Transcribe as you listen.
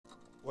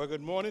Well,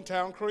 good morning,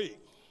 Town Creek.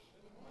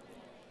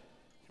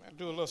 Can I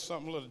do a little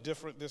something a little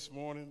different this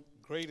morning?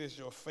 Great is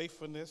your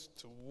faithfulness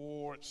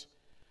towards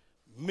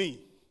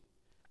me.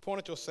 Point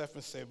at yourself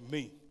and say,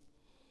 me.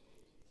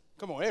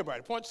 Come on,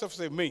 everybody, point at yourself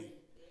and say, me.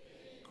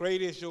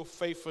 Great is your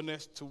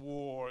faithfulness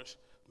towards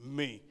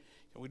me.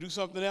 Can we do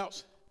something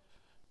else?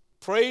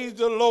 Praise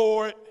the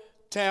Lord,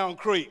 Town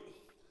Creek.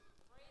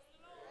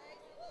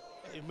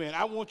 Amen.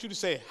 I want you to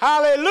say,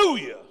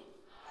 hallelujah.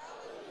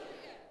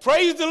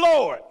 Praise the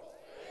Lord.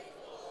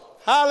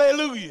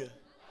 Hallelujah.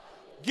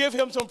 Give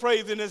him some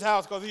praise in this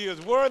house because he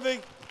is worthy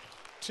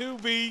to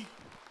be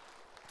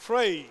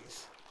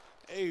praised.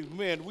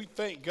 Amen. We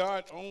thank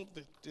God on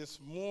this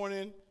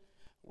morning.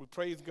 We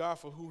praise God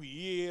for who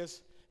he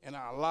is in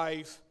our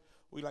life.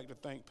 We'd like to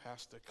thank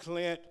Pastor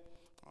Clint,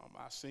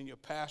 our senior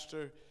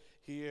pastor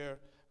here.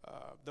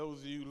 Those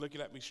of you looking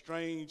at me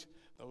strange,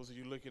 those of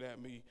you looking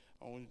at me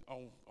on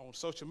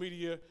social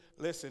media,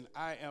 listen,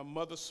 I am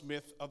Mother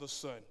Smith of the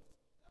Sun.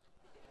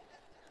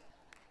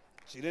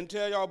 She didn't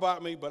tell y'all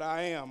about me, but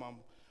I am. I'm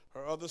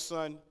her other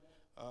son,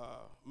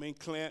 me and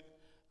Clint,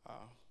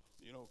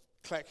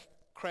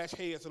 crash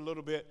heads a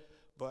little bit,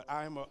 but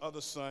I am her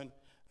other son,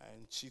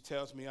 and she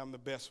tells me I'm the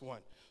best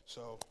one.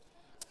 So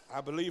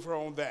I believe her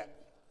on that.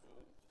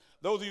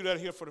 Those of you that are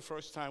here for the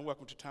first time,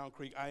 welcome to Town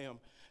Creek. I am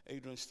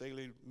Adrian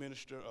Staley,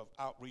 Minister of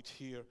Outreach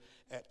here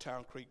at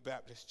Town Creek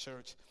Baptist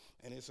Church,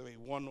 and it's a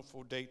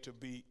wonderful day to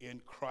be in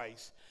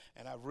Christ.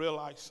 And I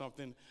realized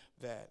something,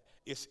 that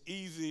it's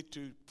easy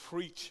to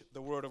preach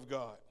the Word of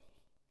God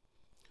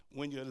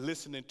when you're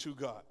listening to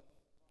God.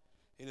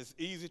 It is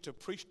easy to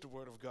preach the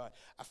Word of God.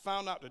 I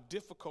found out the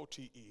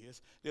difficulty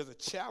is there's a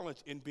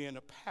challenge in being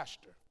a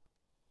pastor.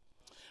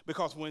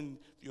 Because when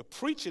you're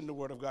preaching the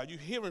Word of God, you're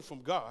hearing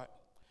from God,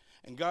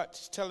 and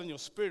God's telling your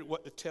spirit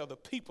what to tell the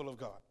people of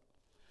God.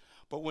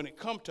 But when it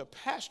comes to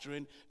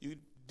pastoring, you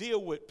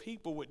deal with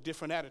people with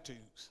different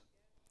attitudes.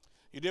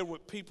 You deal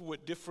with people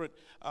with different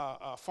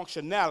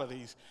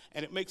functionalities,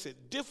 and it makes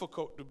it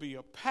difficult to be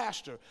a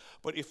pastor.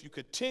 But if you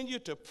continue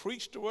to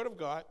preach the Word of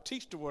God,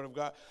 teach the Word of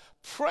God,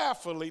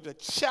 prayerfully the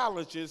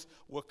challenges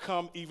will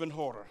come even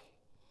harder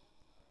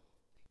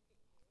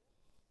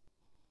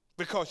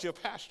because you're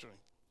pastoring.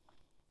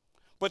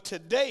 But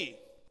today,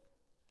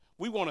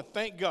 we want to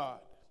thank God.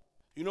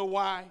 You know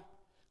why?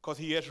 Because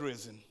he has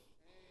risen.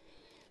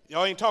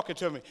 Y'all ain't talking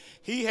to me.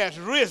 He has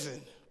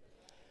risen.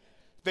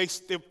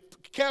 The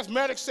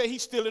charismatics say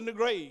he's still in the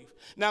grave.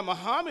 Now,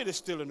 Muhammad is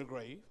still in the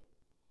grave.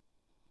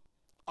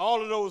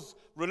 All of those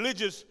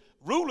religious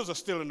rulers are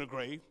still in the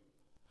grave.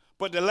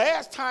 But the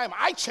last time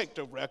I checked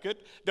the record,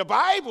 the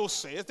Bible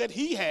says that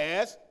he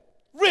has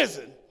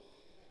risen.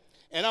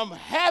 And I'm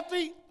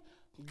happy,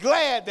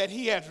 glad that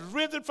he has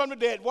risen from the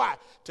dead. Why?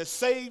 To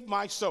save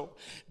my soul.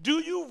 Do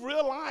you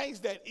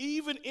realize that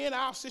even in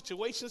our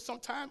situations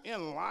sometime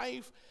in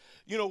life,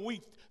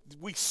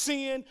 we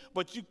sin,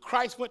 but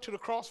Christ went to the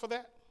cross for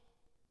that?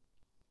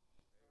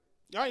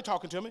 Y'all ain't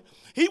talking to me.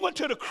 He went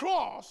to the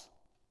cross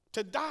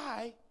to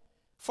die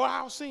for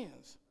our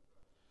sins.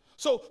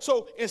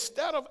 So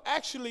instead of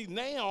actually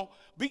now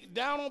beating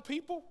down on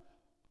people,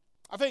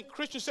 I think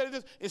Christian said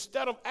this,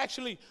 instead of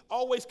actually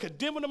always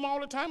condemning them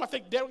all the time, I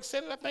think Derek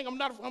said it, I'm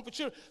for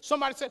sure.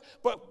 Somebody said,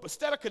 but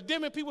instead of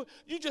condemning people,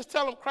 you just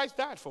tell them Christ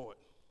died for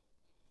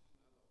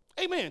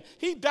it. Amen.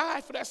 He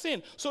died for that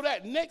sin. So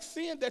that next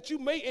sin that you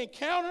may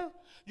encounter,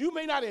 you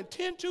may not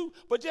intend to,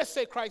 but just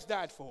say Christ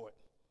died for it.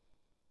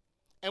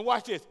 And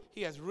watch this.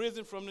 He has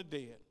risen from the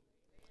dead.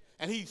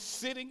 And he's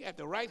sitting at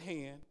the right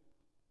hand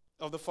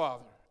of the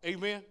Father.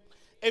 Amen.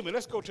 Amen.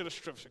 Let's go to the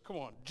scripture. Come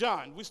on.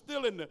 John. We're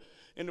still in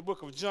the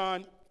book of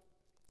John.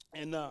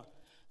 And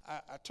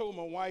I told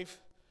my wife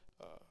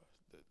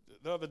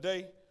the other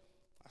day,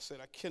 I said,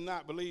 I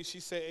cannot believe. She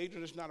said,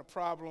 Adrian, it's not a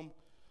problem,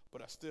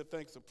 but I still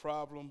think it's a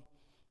problem.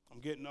 I'm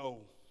getting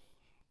old.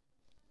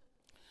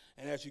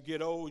 And as you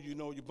get old,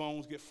 your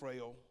bones get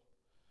frail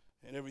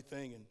and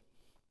everything. And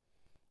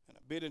I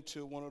bit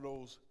into one of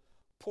those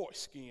pork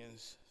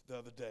skins the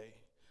other day.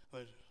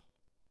 And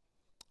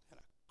I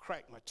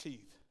cracked my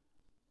teeth.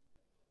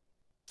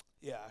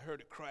 Yeah, I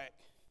heard it crack.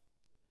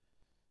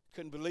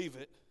 Couldn't believe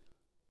it.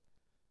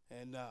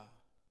 And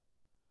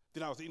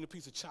then I was eating a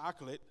piece of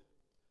chocolate.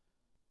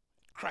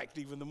 Cracked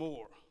even the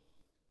more.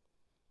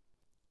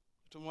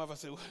 To my wife, I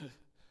said,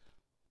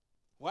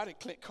 why did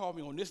Clint call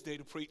me on this day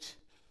to preach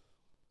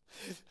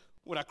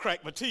when I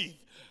cracked my teeth?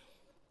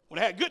 When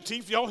I had good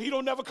teeth, he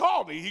don't never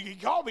call me. He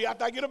called me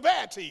after I get a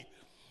bad teeth.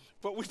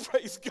 But we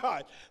praise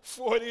God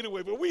for it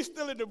anyway. But we're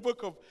still in the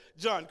book of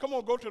John. Come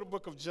on, go to the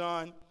book of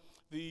John,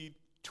 the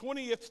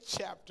 20th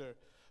chapter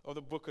of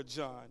the book of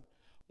John.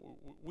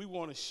 We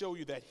want to show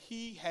you that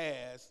he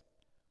has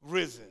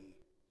risen.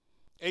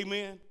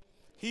 Amen?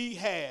 He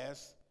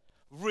has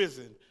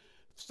risen.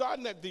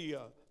 Starting at the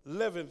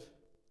 11th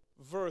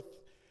verse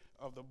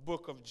of the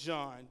book of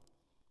John,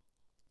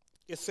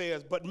 it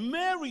says, but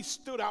Mary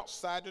stood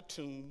outside the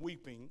tomb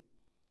weeping,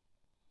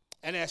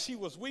 and as she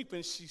was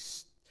weeping,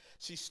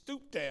 she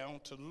stooped down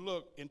to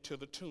look into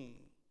the tomb.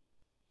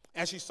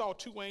 And she saw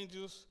two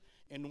angels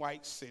in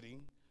white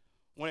sitting,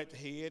 one at the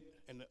head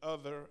and the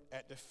other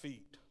at the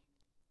feet,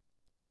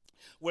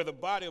 where the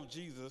body of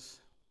Jesus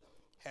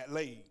had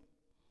laid.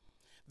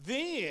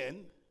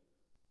 Then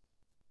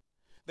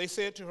they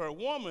said to her,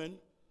 "Woman,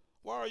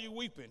 why are you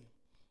weeping?"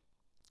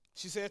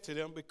 She said to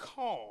them,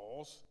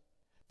 "Because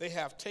they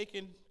have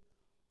taken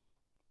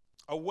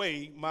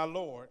away my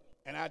Lord,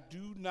 and I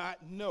do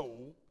not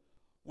know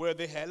where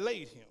they had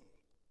laid him."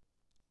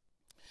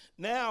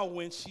 Now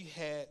when she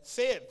had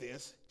said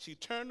this, she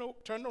turned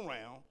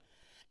around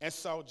and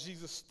saw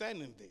Jesus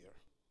standing there,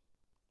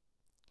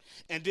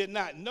 and did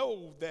not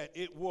know that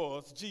it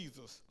was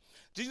Jesus.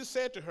 Jesus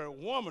said to her,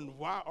 "Woman,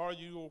 why are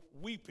you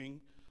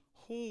weeping?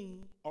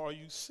 Whom are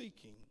you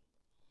seeking?"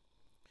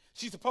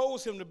 She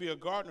supposed him to be a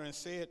gardener and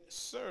said,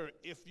 "Sir,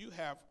 if you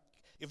have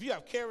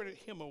carried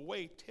him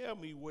away, tell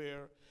me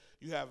where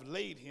you have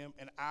laid him,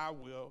 and I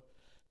will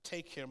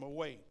take him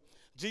away."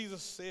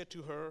 Jesus said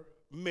to her,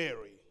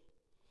 "Mary."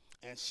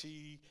 And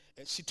she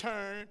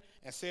turned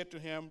and said to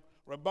him,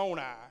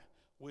 "Rabboni,"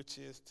 which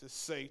is to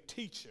say,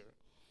 "Teacher."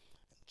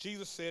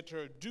 Jesus said to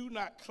her, "Do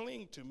not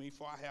cling to me,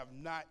 for I have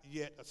not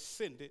yet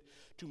ascended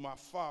to my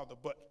Father,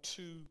 but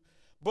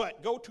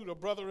go to the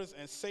brothers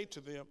and say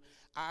to them,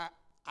 I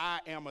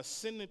am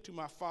ascending to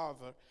my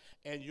Father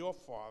and your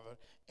Father,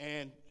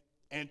 and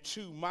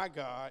to my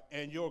God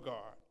and your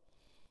God."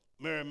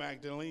 Mary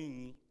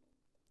Magdalene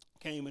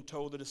came and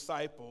told the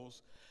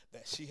disciples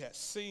that she had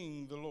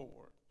seen the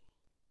Lord,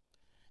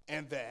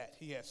 and that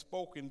he had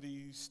spoken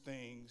these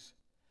things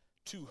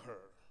to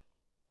her.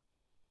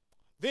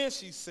 Then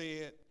she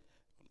said,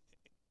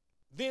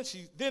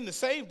 then the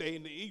same day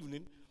in the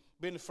evening,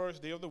 being the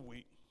first day of the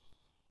week,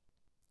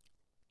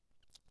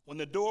 when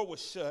the door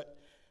was shut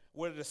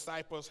where the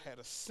disciples had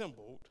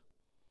assembled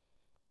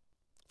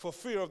for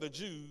fear of the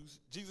Jews,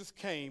 Jesus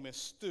came and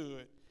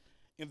stood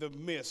in the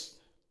midst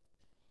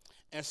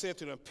and said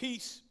to them,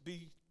 "Peace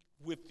be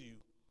with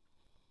you."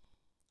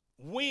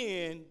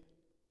 When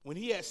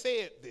he had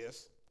said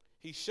this,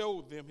 he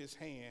showed them his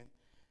hand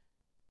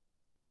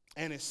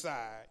and his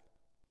side.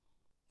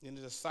 And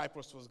the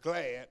disciples was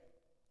glad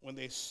when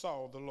they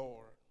saw the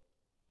Lord.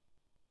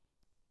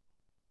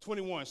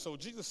 21, so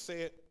Jesus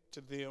said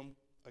to them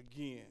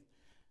again,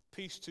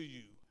 "Peace to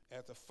you.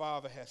 As the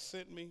Father has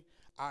sent me,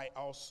 I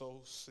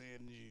also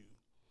send you."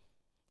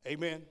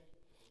 Amen.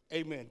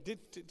 Amen.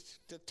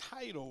 The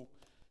title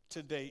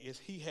today is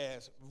 "He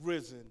Has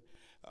Risen."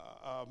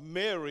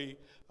 Mary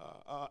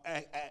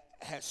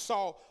had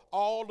saw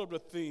all of the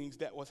things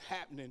that was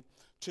happening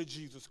to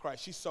Jesus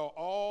Christ. She saw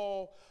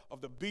all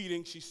of the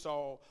beating. She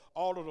saw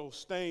all of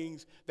those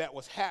things that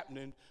was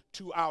happening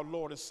to our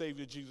Lord and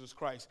Savior Jesus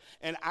Christ.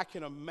 And I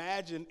can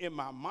imagine in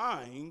my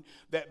mind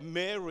that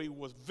Mary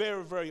was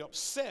very, very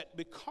upset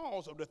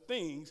because of the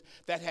things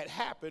that had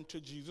happened to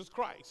Jesus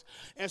Christ.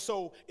 And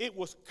so it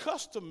was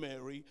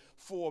customary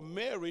for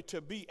Mary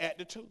to be at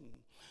the tomb,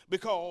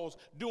 because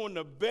during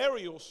the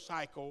burial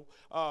cycle,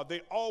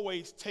 they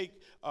always take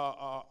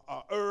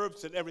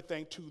herbs and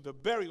everything to the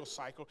burial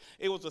cycle.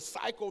 It was a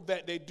cycle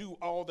that they do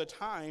all the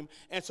time.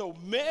 And so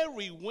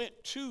Mary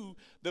went to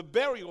the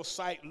burial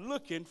site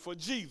looking for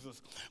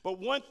Jesus. But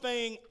one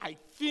thing I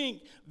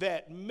think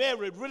that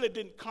Mary really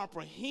didn't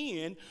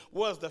comprehend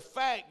was the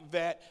fact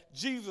that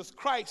Jesus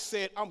Christ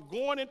said, "I'm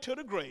going into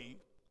the grave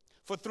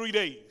for 3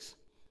 days.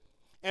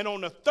 And on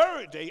the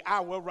third day,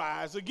 I will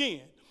rise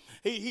again."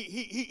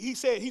 He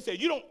said,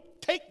 "You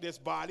don't take this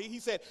body." He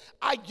said,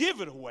 "I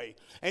give it away."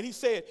 And he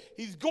said,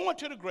 he's going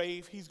to the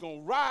grave. He's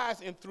going to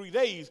rise in 3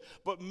 days.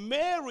 But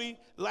Mary,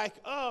 like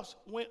us,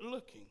 went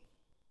looking.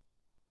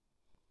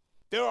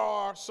 There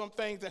are some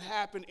things that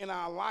happen in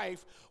our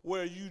life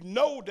where you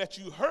know that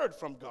you heard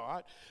from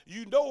God.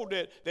 You know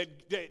that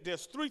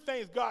there's 3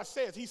 things God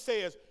says. He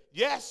says,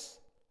 yes,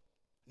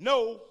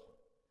 no,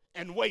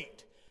 and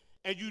wait.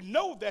 And you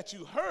know that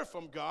you heard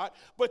from God,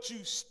 but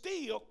you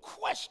still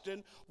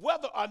question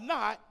whether or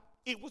not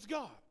it was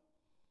God.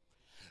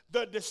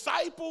 The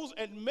disciples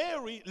and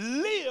Mary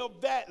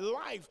lived that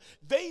life.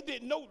 They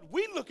didn't know.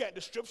 We look at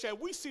the scripture and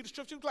we see the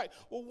scripture like,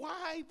 well,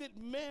 why did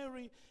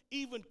Mary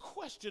even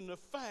question the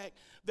fact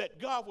that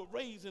God would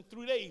raise in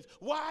 3 days?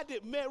 Why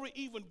did Mary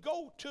even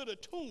go to the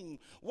tomb?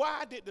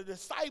 Why did the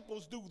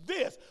disciples do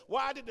this?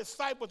 Why did the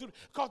disciples do this?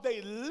 Because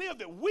they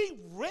lived it. We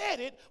read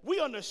it. We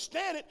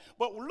understand it.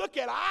 But look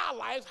at our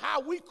lives,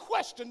 how we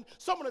question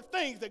some of the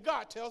things that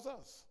God tells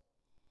us.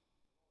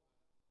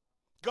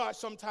 God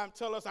sometimes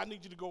tells us, "I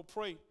need you to go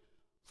pray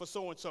for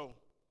so-and-so."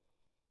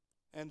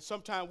 And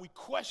sometimes we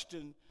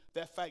question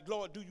that fact.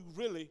 "Lord, do you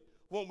really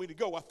want me to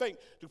go?" I think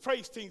the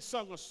praise team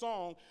sung a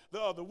song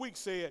the other week,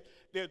 said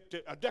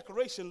that a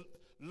declaration,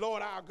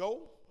 "Lord, I'll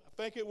go." I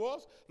think it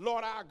was,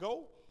 "Lord, I'll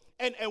go."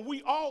 And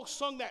we all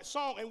sung that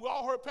song, and we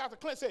all heard Pastor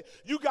Clint say,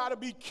 you got to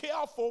be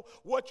careful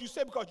what you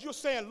say, because you're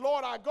saying,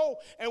 "Lord, I go."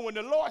 And when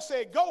the Lord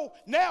said go,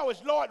 now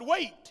it's, "Lord,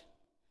 wait."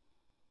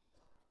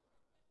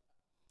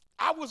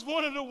 I was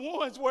one of the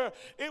ones where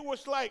it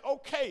was like,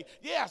 okay,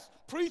 yes,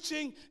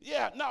 preaching,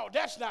 yeah, no,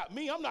 that's not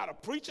me. I'm not a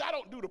preacher. I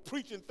don't do the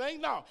preaching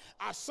thing. No,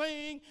 I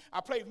sing,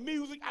 I play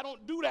music. I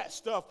don't do that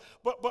stuff.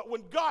 But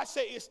when God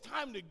said it's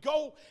time to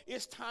go,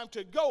 it's time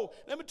to go.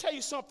 Let me tell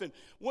you something.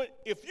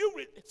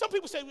 Some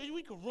people say, well,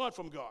 we can run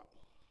from God.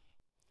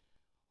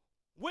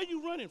 Where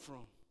you running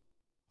from?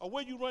 Or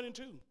where you running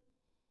to?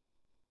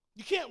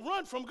 You can't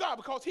run from God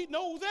because he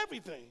knows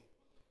everything.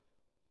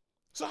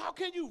 So how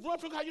can you run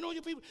from God? You know,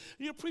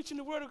 you're preaching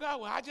the word of God.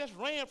 Well, I just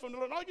ran from the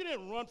Lord. No, you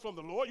didn't run from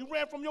the Lord. You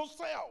ran from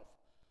yourself.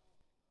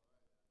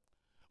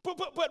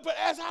 But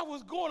as I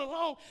was going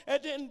along,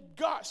 and then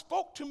God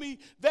spoke to me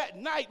that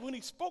night. When he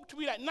spoke to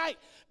me that night,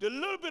 the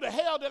little bit of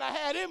hell that I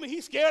had in me,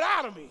 he scared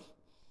out of me.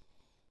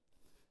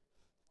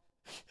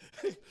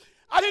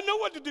 I didn't know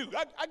what to do.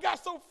 I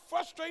got so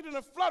frustrated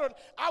and fluttered,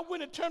 I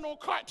went and turned on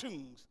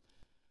cartoons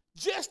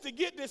just to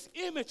get this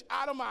image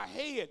out of my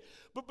head.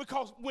 But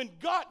because when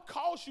God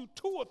calls you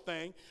to a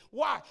thing,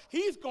 why?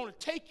 He's going to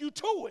take you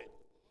to it.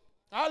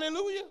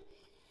 Hallelujah.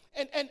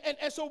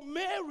 And so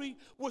Mary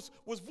was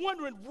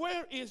wondering,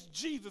 where is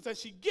Jesus? And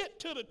she get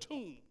to the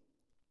tomb.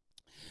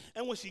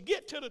 And when she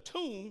get to the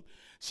tomb,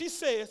 she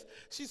said,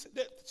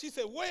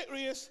 where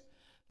is,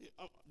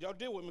 y'all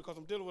deal with me because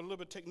I'm dealing with a little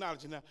bit of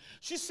technology now.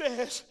 She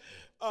says,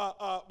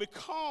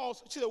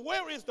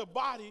 where is the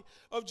body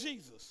of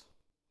Jesus?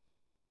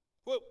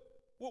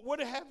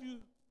 What have you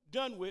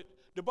done with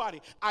the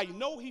body? I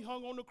know he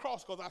hung on the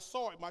cross because I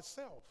saw it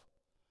myself.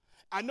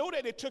 I know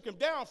that they took him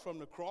down from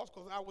the cross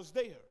because I was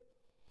there.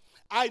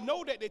 I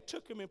know that they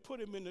took him and put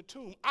him in the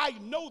tomb. I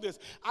know this.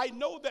 I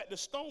know that the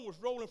stone was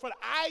rolled in front.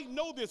 I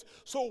know this.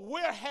 So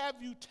where have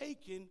you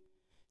taken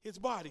his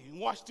body? And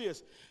watch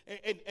this.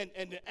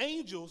 And the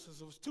angels,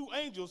 there was two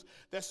angels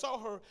that saw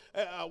her,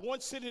 one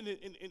sitting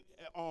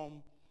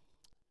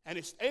and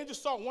the angel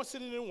saw one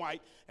sitting in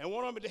white, and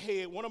one of them at the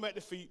head, one of them at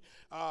the feet.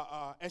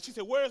 And she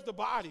said, where's the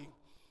body?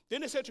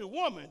 Then they said to the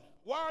woman,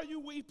 why are you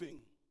weeping?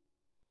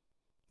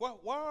 Why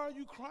are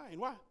you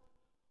crying?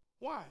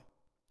 Why?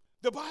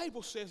 The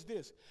Bible says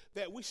this,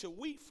 that we should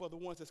weep for the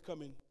ones that's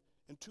coming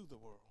into the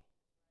world.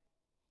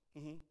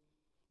 Mm-hmm.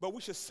 But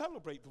we should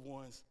celebrate the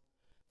ones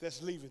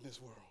that's leaving this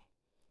world.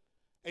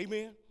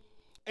 Amen?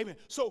 Amen.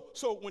 So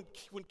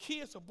when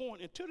kids are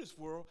born into this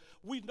world,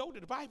 we know that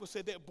the Bible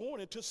said they're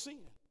born into sin.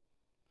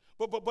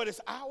 But it's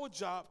our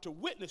job to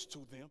witness to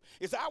them.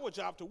 It's our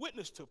job to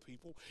witness to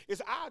people. It's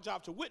our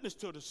job to witness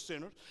to the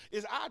sinners.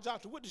 It's our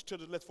job to witness to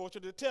the less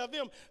fortunate, to tell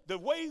them the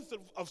ways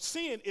of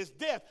sin is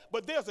death,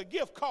 but there's a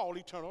gift called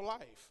eternal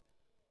life.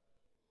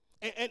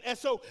 And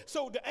so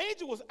the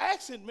angel was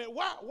asking, man,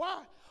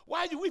 why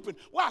are you weeping?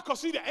 Why? Because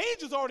see, the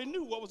angels already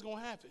knew what was going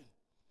to happen.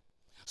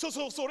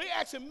 So they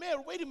asked him, Mary,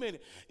 wait a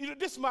minute. You know,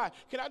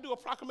 can I do a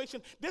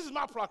proclamation? This is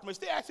my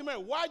proclamation. They asked him,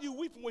 Mary, why are you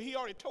weeping when he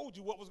already told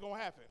you what was going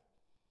to happen?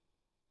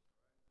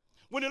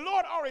 When the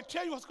Lord already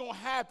tell you what's going to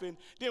happen,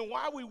 then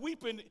why are we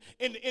weeping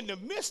in the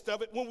midst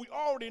of it when we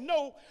already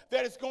know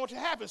that it's going to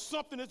happen?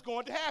 Something is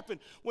going to happen.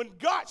 When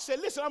God said,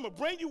 listen, I'm going to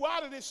bring you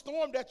out of this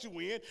storm that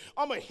you're in.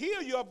 I'm going to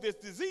heal you of this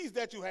disease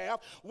that you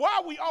have.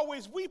 Why are we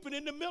always weeping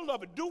in the middle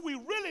of it? Do we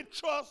really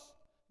trust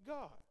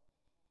God?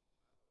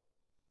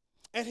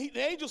 And the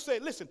angel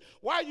said, listen,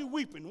 why are you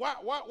weeping? Why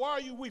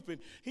are you weeping?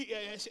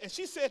 And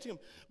she said to him,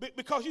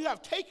 because you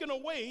have taken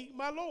away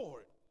my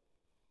Lord.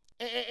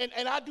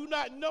 And I do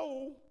not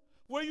know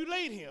where you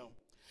laid him.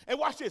 And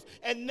watch this.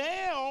 And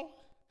now,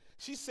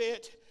 she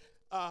said,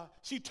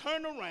 she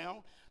turned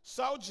around,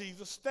 saw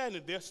Jesus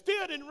standing there,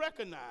 still didn't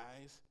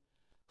recognize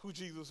who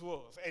Jesus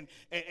was. And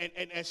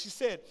she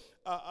said,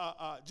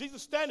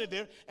 Jesus standing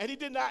there, and he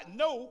did not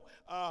know.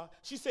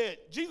 She said,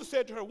 Jesus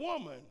said to her,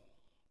 woman,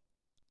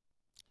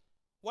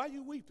 why are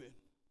you weeping?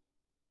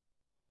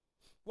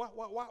 Why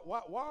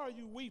are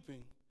you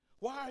weeping?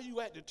 Why are you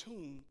at the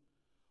tomb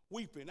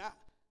weeping?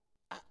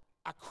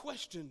 I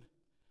question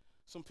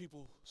some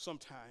people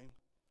sometime.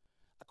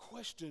 I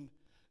question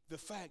the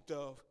fact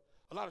of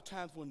a lot of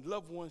times when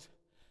loved ones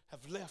have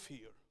left here.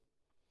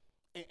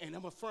 And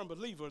I'm a firm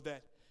believer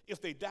that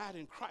if they died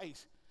in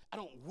Christ, I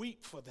don't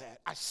weep for that.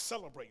 I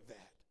celebrate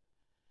that.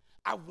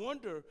 I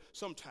wonder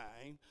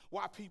sometimes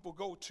why people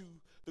go to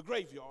the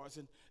graveyards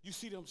and you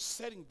see them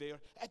sitting there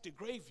at the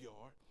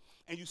graveyard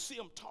and you see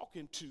them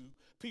talking to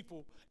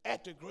people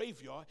at the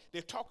graveyard.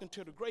 They're talking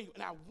to the grave.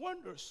 And I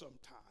wonder sometimes,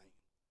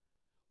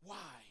 why?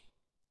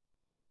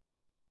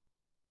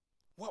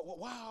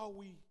 Why are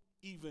we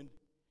even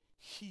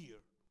here?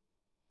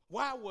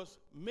 Why was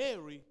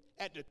Mary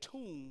at the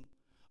tomb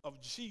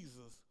of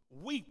Jesus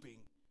weeping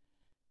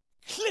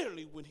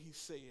clearly when he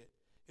said,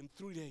 in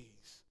 3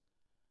 days,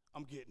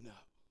 I'm getting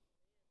up?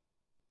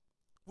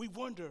 We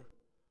wonder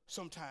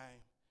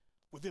sometime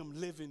with them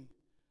living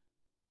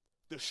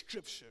the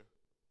scripture,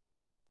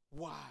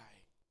 why?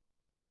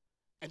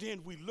 And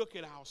then we look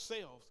at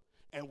ourselves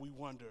and we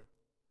wonder,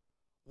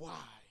 why?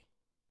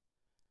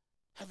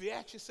 Have you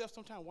asked yourself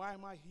sometime, why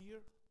am I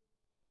here?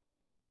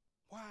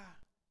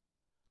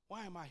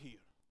 Why am I here?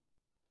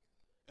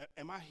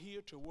 Am I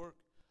here to work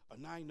a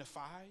 9 to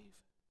 5?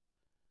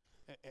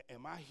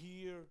 Am I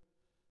here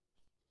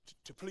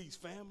to please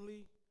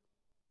family?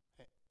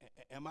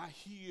 Am I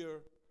here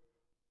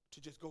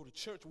to just go to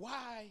church?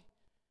 Why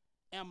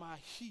am I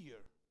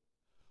here?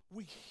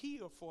 We're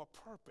here for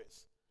a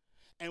purpose.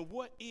 And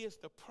what is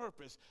the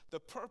purpose? The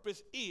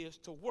purpose is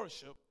to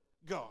worship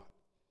God.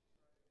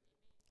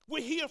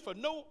 We're here for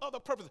no other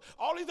purpose.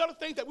 All these other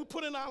things that we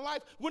put in our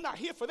life, we're not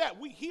here for that.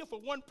 We're here for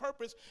one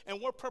purpose,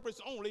 and one purpose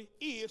only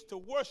is to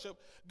worship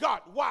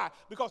God. Why?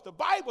 Because the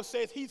Bible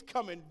says he's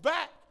coming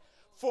back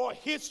for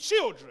his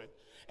children.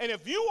 And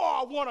if you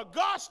are one of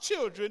God's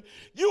children,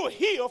 you're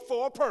here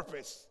for a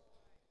purpose.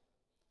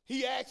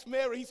 He asked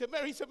Mary,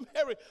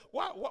 Mary,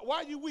 why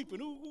are you weeping?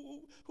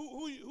 Who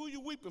are you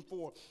weeping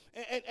for?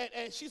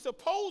 And she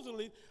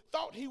supposedly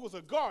thought he was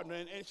a gardener.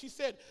 And she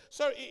said,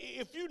 sir,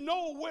 if you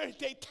know where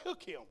they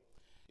took him,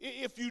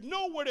 if you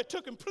know where they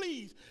took him,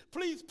 please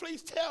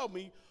tell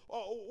me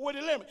where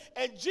they left him.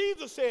 And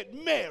Jesus said,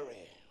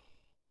 Mary.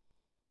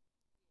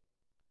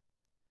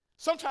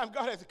 Sometimes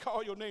God has to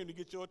call your name to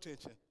get your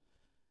attention.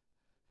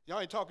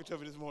 Y'all ain't talking to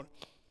me this morning.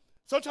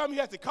 Sometimes he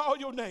has to call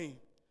your name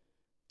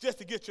just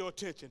to get your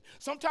attention.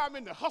 Sometime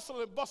in the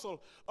hustle and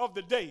bustle of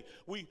the day,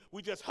 we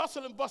just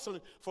hustle and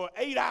bustling for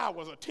 8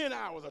 hours or 10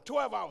 hours or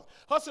 12 hours,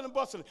 hustling and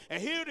bustling.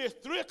 And here it is,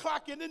 3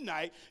 o'clock in the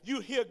night,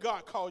 you hear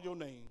God call your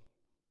name.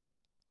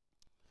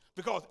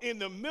 Because in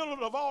the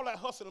middle of all that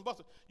hustle and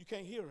bustle, you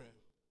can't hear him.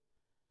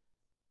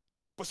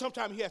 But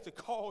sometimes he has to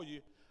call you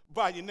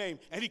by your name.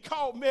 And he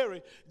called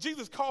Mary.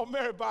 Jesus called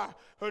Mary by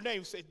her name.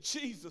 He said,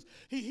 Jesus.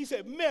 He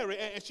said, Mary.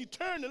 And she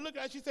turned and looked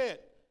at her and she said,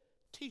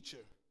 teacher.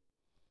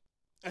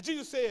 And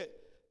Jesus said,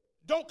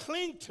 don't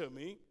cling to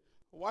me.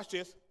 Watch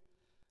this.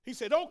 He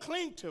said, don't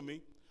cling to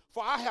me,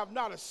 for I have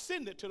not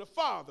ascended to the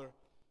Father.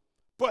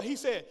 But he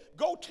said,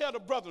 go tell the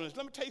brethren.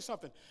 Let me tell you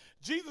something.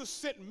 Jesus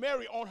sent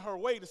Mary on her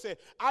way to say,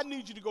 I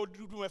need you to go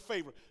do me a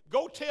favor.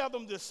 Go tell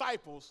them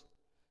disciples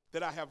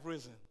that I have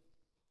risen.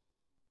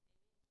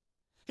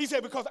 He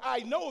said, because I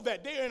know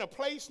that they're in a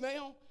place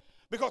now,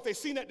 because they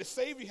seen that the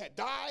Savior had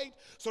died,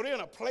 so they're in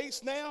a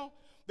place now.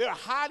 They're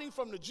hiding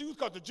from the Jews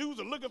because the Jews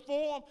are looking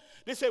for them.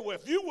 They said, well,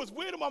 if you was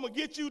with them, I'm going to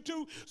get you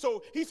too.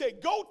 So he said,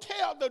 go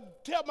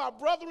tell my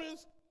brethren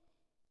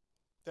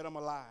that I'm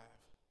alive.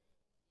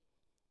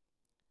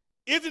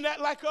 Isn't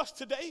that like us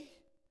today?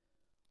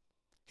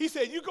 He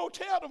said, you go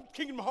tell them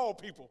Kingdom Hall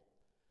people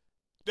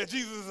that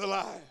Jesus is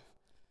alive.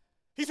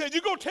 He said,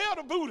 you go tell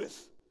the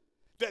Buddhists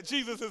that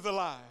Jesus is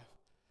alive.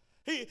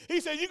 He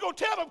said, you go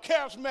tell them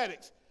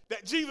charismatics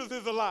that Jesus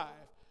is alive.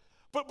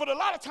 But a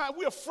lot of times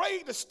we're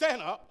afraid to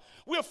stand up.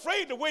 We're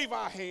afraid to wave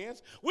our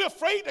hands. We're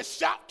afraid to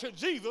shout to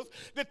Jesus,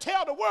 to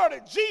tell the world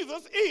that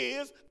Jesus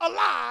is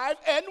alive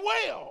and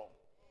well.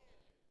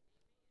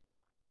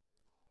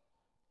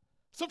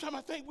 Sometimes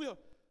I think we're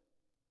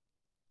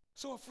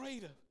so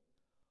afraid of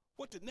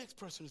what the next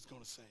person is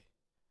going to say.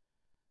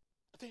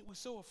 I think we're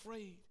so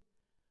afraid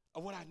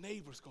of what our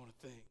neighbor's going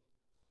to think.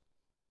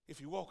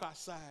 If you walk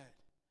outside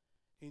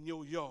in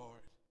your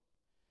yard,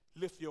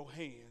 lift your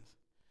hands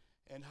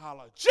and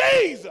holler,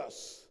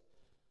 Jesus!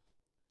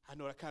 I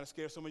know that kind of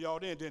scared some of y'all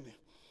then, didn't it?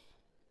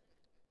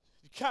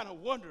 You kind of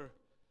wonder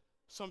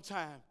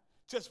sometimes,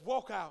 just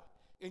walk out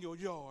in your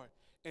yard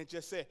and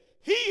just say,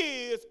 he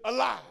is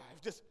alive.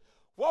 Just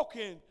walk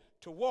into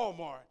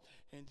Walmart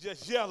and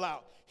just yell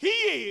out, he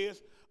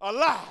is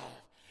alive.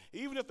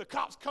 Even if the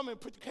cops come and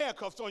put the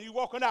handcuffs on you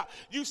walking out,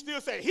 you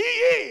still say, he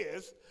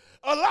is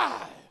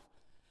alive.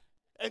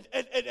 And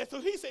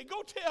so he said,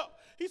 go tell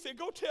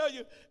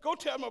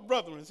my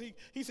brethren.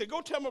 He said,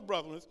 go tell my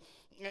brethren.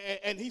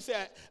 And he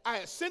said, I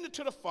ascended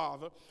to the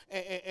Father,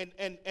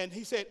 and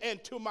he said,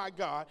 and to my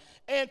God,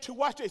 and to,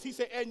 watch this, he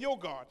said, and your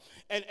God.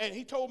 And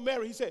he told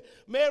Mary, he said,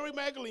 Mary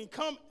Magdalene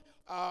came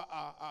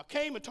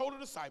and told the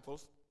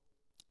disciples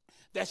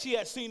that she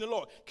had seen the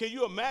Lord. Can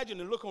you imagine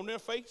the look on their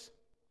face?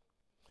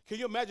 Can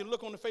you imagine the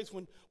look on the face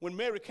when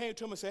Mary came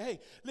to him and said, hey,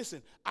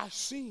 listen, I've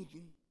seen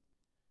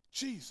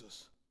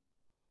Jesus.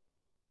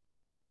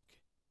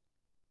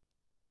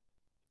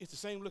 It's the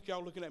same look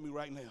y'all looking at me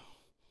right now.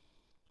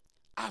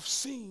 I've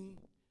seen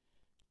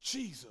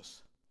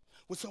Jesus.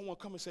 When someone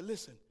come and say,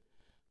 listen,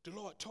 the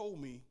Lord told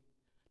me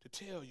to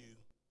tell you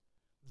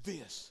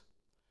this.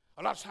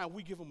 A lot of times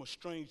we give them a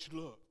strange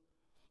look.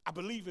 I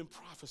believe in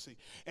prophecy.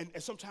 And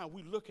sometimes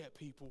we look at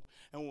people,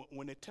 and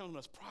when they're telling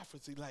us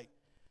prophecy, like,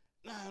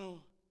 nah, I don't,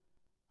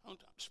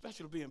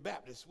 especially being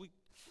Baptist, we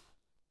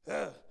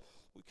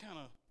kind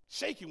of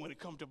shaky when it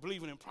comes to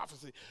believing in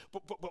prophecy.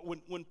 But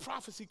when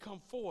prophecy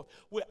comes forth,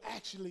 we're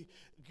actually,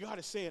 God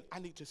is saying, I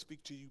need to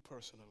speak to you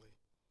personally.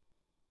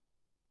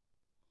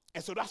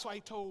 And so that's why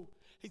he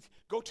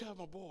go tell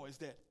my boys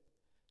that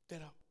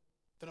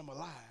I'm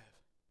alive.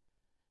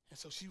 And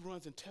so she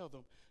runs and tells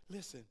them,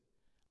 listen,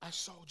 I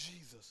saw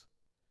Jesus.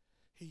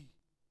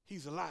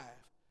 He's alive.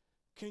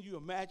 Can you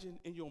imagine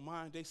in your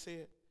mind, they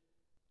said,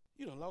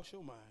 you done lost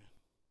your mind.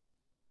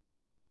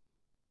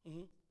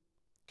 Mm-hmm.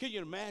 Can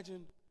you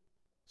imagine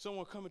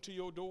someone coming to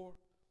your door?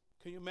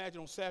 Can you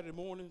imagine on Saturday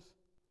mornings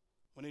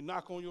when they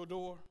knock on your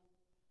door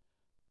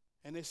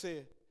and they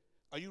said,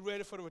 Are you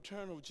ready for the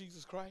return of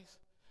Jesus Christ,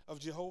 of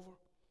Jehovah?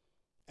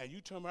 And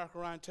you turn back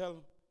around and tell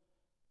them,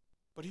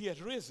 but he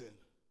has risen.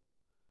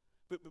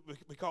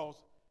 Because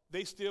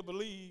they still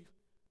believe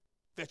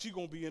that you're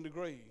going to be in the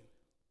grave.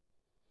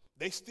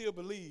 They still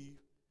believe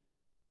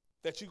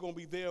that you're going to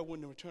be there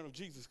when the return of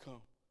Jesus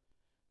comes.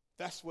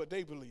 That's what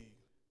they believe.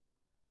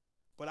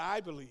 But I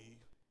believe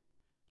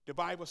the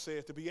Bible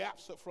says to be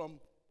absent from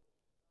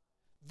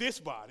this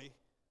body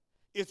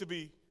is to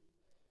be.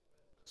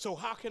 So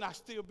how can I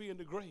still be in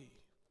the grave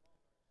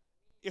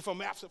if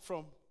I'm absent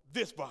from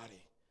this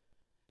body?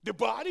 The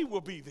body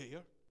will be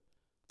there,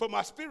 but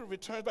my spirit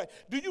returns back.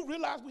 Do you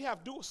realize we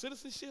have dual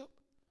citizenship?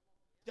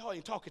 Y'all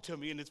ain't talking to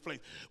me in this place.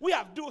 We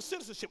have dual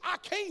citizenship. I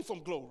came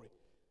from glory.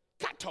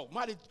 God told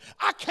mighty.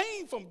 I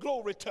came from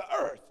glory to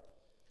earth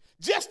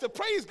just to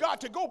praise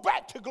God, to go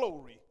back to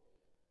glory.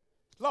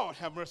 Lord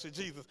have mercy,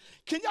 Jesus.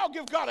 Can y'all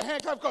give God a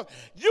hand clap? Because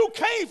you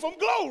came from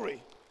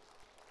glory.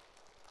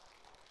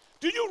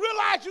 Do you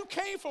realize you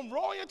came from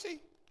royalty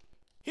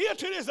here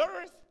to this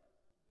earth?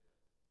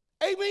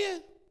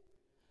 Amen.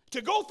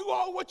 To go through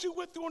all what you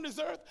went through on this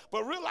earth,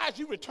 but realize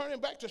you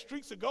returning back to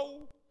streets of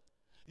gold.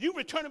 You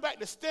returning back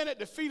to stand at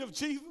the feet of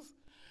Jesus.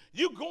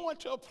 You going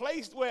to a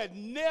place where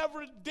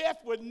death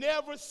would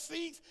never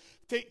cease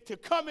to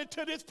come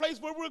into this place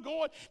where we're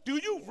going. Do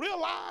you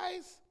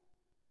realize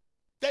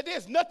that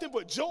there's nothing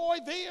but joy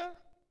there?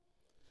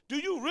 Do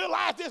you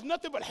realize there's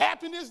nothing but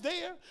happiness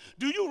there?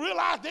 Do you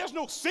realize there's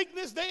no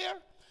sickness there?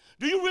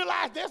 Do you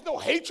realize there's no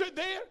hatred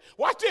there?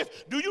 Watch this.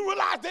 Do you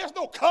realize there's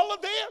no color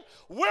there?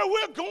 Where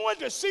we're going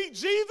to see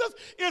Jesus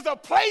is a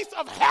place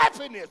of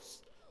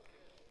happiness.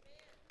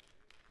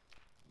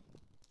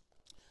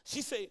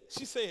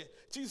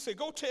 Jesus said,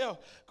 go tell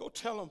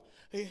him.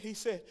 He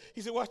said,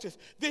 watch this.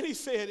 Then he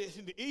said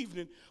in the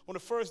evening on the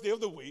first day of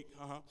the week,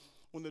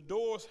 when the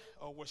doors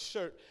were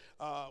shut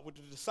with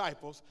the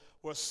disciples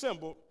were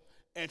assembled,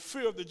 and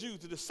fear of the Jews,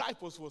 the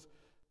disciples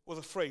was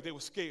afraid. They were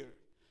scared.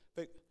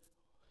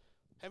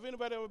 Have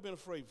anybody ever been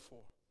afraid before?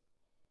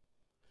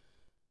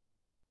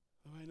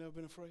 Anybody never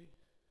been afraid?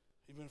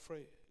 You been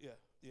afraid?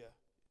 Yeah.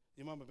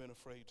 Your mama been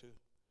afraid too.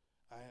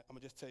 I'm going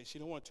to just tell you. She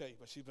don't want to tell you,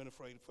 but she's been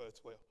afraid for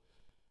as well.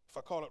 If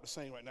I call up the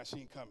same right now, she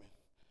ain't coming.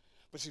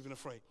 But she's been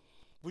afraid.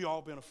 We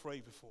all been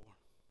afraid before,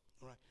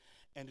 right?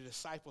 And the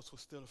disciples were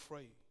still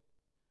afraid.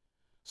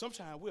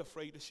 Sometimes we're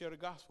afraid to share the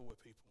gospel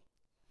with people.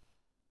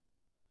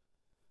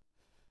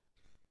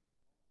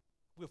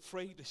 We're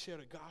afraid to share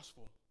the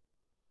gospel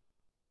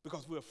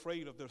because we're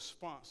afraid of the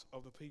response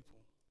of the people.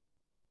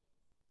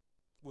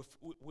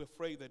 We're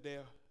afraid that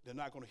they're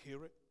not going to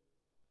hear it.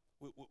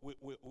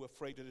 We're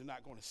afraid that they're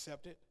not going to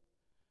accept it.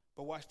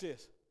 But watch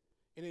this.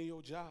 It ain't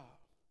your job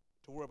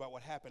to worry about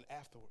what happened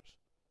afterwards.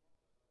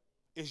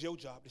 It's your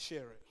job to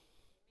share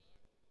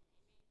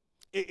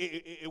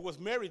it. It was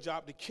Mary's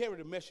job to carry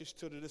the message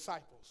to the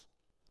disciples.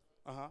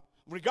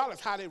 Regardless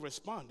how they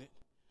responded,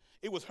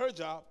 it was her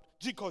job,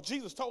 because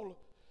Jesus told her,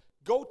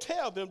 go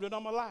tell them that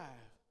I'm alive.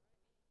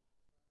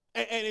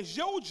 And it's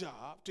your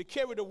job to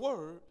carry the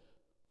word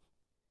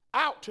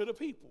out to the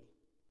people.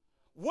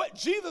 What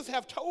Jesus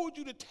have told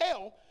you to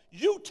tell,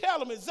 you tell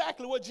them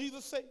exactly what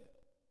Jesus said.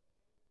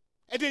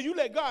 And then you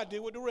let God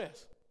deal with the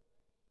rest.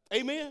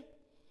 Amen?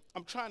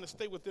 I'm trying to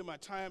stay within my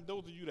time.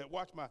 Those of you that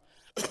watch my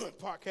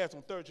podcast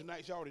on Thursday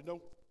nights, you already know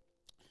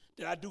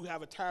that I do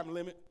have a time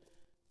limit.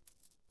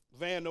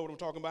 Van know what I'm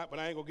talking about, but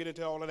I ain't going to get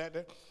into all of that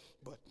there.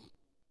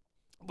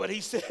 But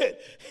he said,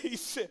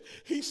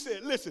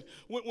 listen,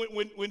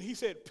 when he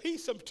said,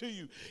 peace unto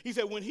you, he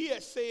said, when he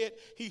had said,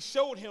 he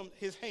showed him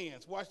his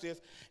hands, watch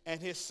this,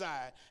 and his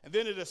side. And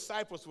then the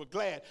disciples were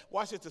glad.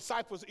 Watch this,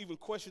 disciples even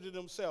questioned it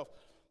themselves,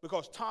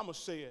 because Thomas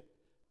said,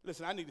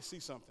 listen, I need to see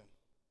something.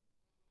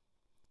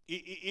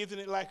 Isn't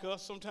it like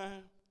us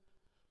sometimes?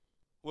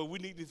 Well, we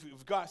need to,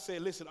 if God said,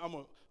 listen, I'm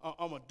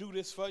gonna do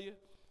this for you,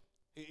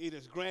 it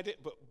is granted,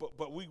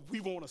 but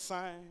we want a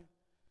sign.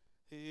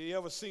 You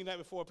ever seen that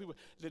before? People,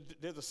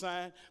 there's a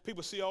sign.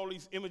 People see all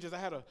these images. I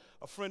had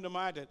a friend of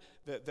mine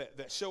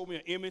that showed me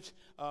an image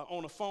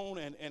on the phone,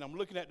 and I'm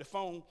looking at the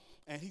phone,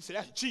 and he said,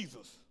 that's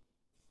Jesus.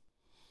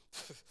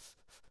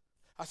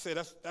 I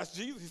said, that's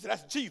Jesus? He said,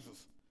 that's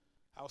Jesus.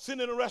 I was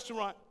sitting in a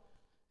restaurant,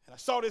 and I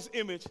saw this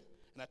image,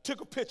 and I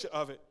took a picture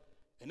of it,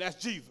 and that's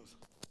Jesus.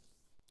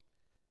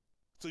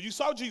 So you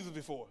saw Jesus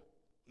before.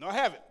 No, I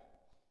haven't.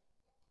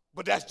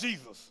 But that's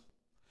Jesus.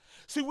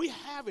 See, we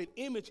have an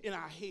image in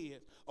our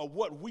head of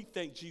what we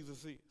think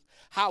Jesus is,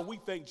 how we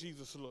think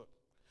Jesus looked.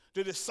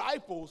 The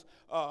disciples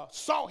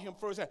saw him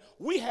firsthand.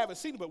 We haven't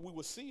seen him, but we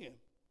will see him.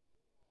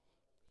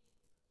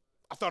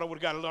 I thought I would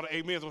have got a lot of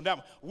amens on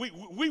that one.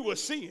 We will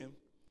see him,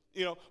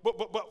 you know.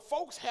 But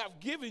folks have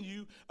given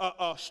you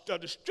a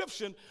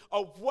description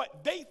of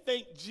what they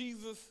think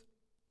Jesus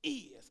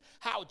is,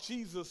 how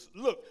Jesus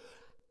looked.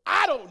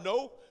 I don't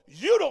know.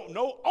 You don't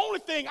know. Only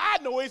thing I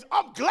know is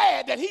I'm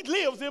glad that he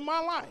lives in my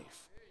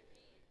life.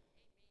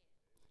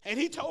 And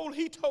he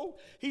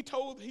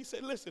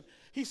said, listen,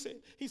 he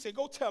said,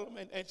 go tell him.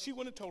 And she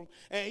went and told him.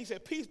 And he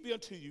said, peace be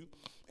unto you.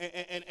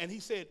 And he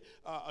said,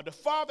 the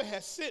Father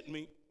has sent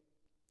me,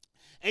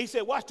 And he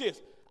said, watch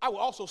this, I will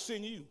also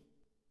send you.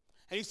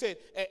 And he said,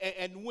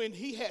 and when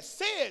he had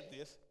said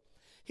this,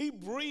 he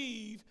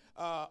breathed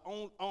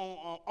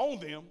on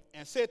them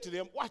and said to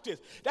them, watch this.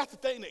 That's the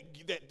thing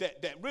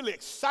that really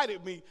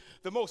excited me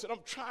the most. And I'm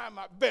trying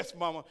my best,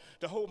 Mama,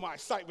 to hold my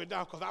excitement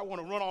down because I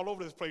want to run all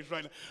over this place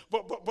right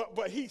now.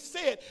 But he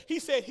said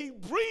he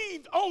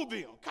breathed on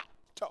them. God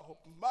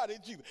almighty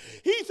Jesus.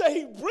 He said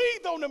he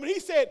breathed on them and he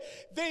said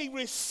they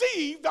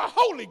received the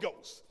Holy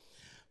Ghost.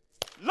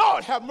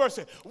 Lord have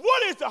mercy.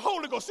 What is the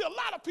Holy Ghost? See, a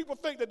lot of people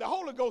think that the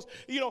Holy Ghost,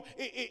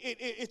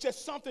 it's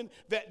just something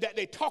that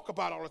they talk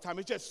about all the time.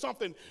 It's just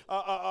something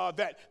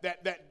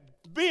that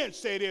Ben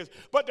said is.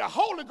 But the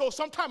Holy Ghost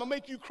sometimes will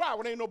make you cry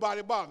when ain't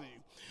nobody bothering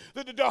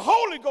you. The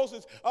Holy Ghost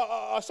is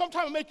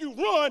sometimes will make you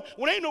run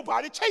when ain't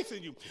nobody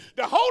chasing you.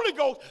 The Holy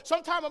Ghost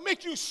sometimes will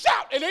make you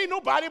shout and ain't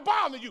nobody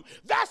bothering you.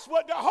 That's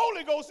what the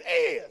Holy Ghost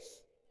is.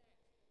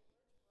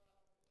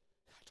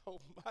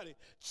 Almighty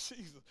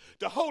Jesus,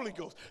 the Holy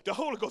Ghost, the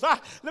Holy Ghost.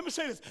 Let me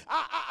say this.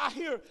 I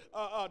hear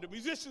the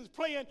musicians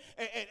playing,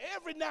 and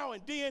every now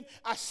and then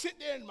I sit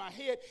there in my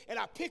head and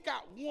I pick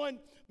out one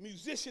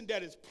musician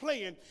that is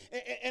playing,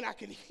 and I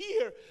can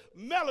hear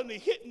Melanie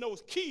hitting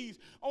those keys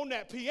on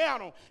that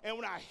piano. And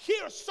when I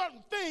hear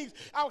certain things,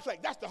 I was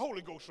like, that's the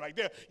Holy Ghost right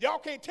there. Y'all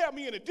can't tell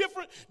me any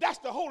different. That's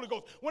the Holy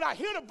Ghost. When I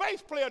hear the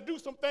bass player do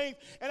some things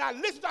and I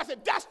listen, I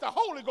said, that's the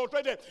Holy Ghost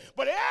right there.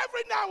 But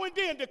every now and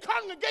then the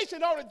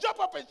congregation ought to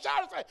jump up and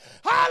shout and say,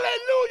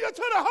 hallelujah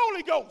to the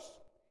Holy Ghost.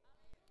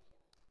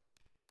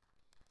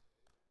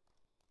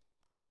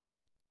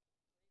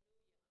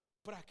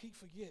 But I keep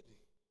forgetting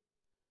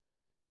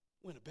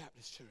we're in a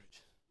Baptist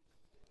church.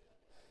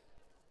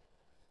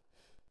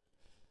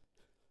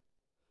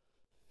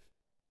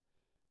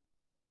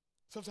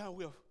 Sometimes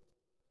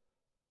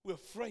we're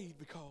afraid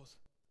because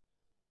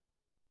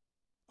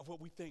of what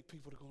we think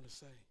people are going to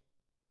say.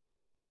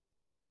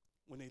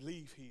 When they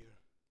leave here,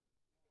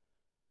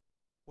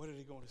 what are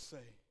they going to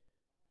say?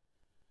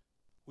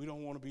 We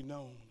don't want to be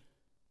known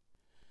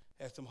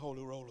as some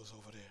holy rollers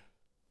over there.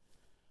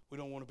 We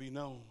don't want to be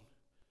known.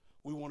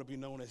 We want to be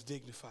known as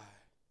dignified.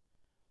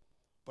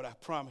 But I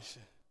promise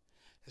you,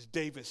 as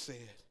David said,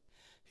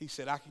 he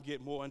said, I can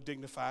get more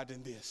undignified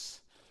than this.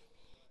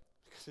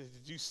 He said,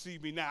 did you see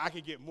me now? I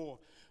can get more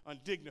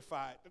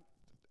undignified.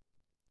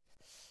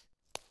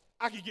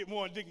 I can get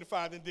more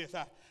undignified than this.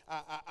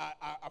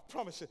 I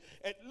promise you.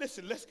 And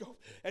listen, let's go.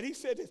 And he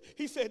said this.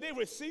 He said they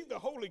received the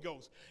Holy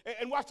Ghost.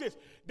 And watch this.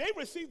 They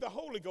received the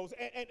Holy Ghost.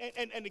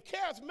 And the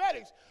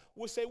charismatics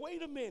would say,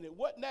 wait a minute.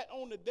 Wasn't that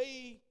on the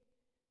day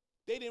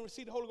they didn't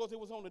receive the Holy Ghost? It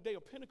was on the day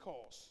of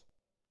Pentecost.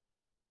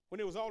 When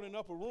they was all in the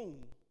upper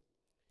room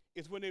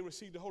is when they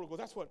received the Holy Ghost.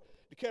 That's what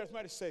the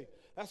charismatics say.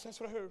 That's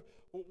what I heard.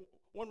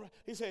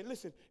 He said,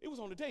 listen, it was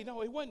on the day.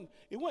 No, it wasn't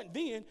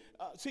then.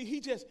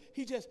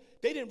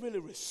 They didn't really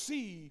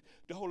receive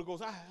the Holy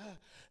Ghost.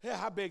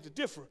 I beg to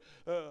differ.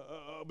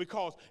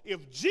 Because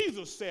if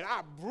Jesus said,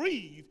 I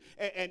breathe,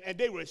 and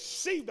they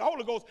received the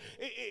Holy Ghost,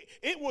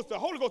 it was the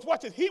Holy Ghost.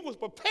 Watch this. He was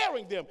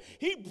preparing them.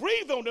 He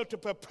breathed on them to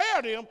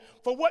prepare them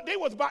for what they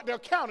was about to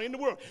encounter in the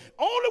world.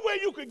 Only way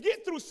you could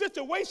get through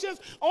situations,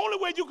 only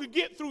way you could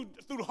get through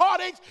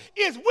heartaches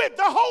is with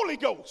the Holy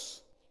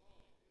Ghost.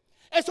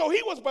 And so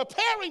he was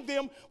preparing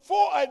them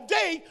for a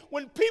day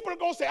when people are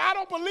going to say, I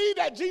don't believe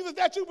that Jesus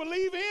that you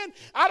believe in.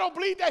 I don't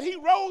believe that he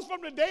rose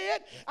from the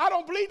dead. I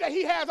don't believe that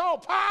he has all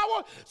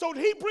power. So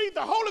he breathed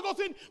the Holy Ghost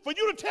in for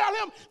you to tell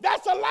him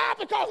that's a lie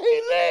because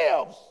he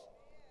lives.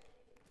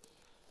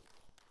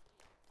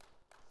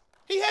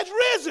 He has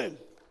risen.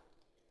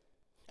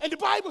 And the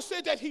Bible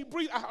said that he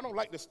breathed. I don't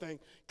like this thing.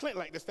 Clint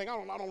liked this thing. I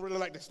don't really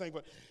like this thing,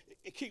 but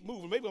it keep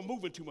moving. Maybe I'm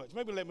moving too much.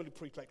 Maybe let me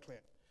preach like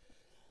Clint.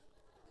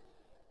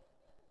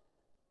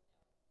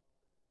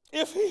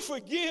 If he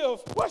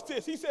forgive, watch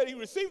this, he said he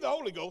received the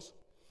Holy Ghost,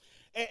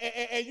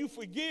 and you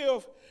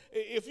forgive,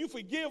 if you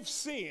forgive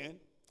sin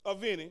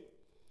of any,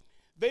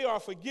 they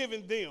are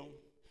forgiven them.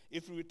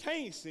 If you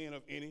retain sin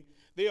of any,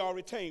 they are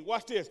retained.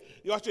 Watch this.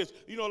 Watch this.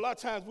 You know, a lot of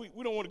times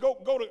we don't want to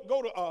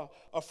go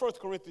to 1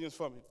 Corinthians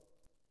for me.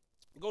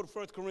 Go to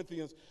 1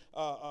 Corinthians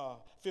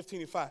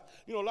 15:5.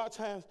 You know, a lot of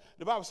times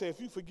the Bible says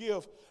if you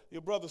forgive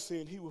your brother's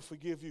sin, he will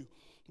forgive you.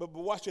 But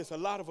watch this, a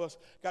lot of us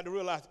got to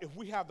realize if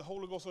we have the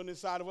Holy Ghost on the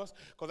inside of us,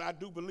 because I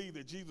do believe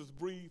that Jesus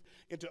breathed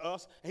into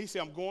us, and he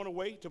said, I'm going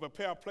away to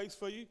prepare a place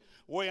for you,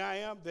 where I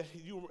am, that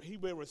he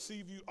will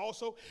receive you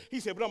also. He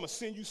said, but I'm going to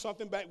send you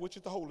something back, which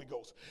is the Holy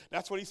Ghost.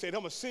 That's what he said.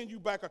 I'm going to send you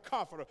back a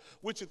comforter,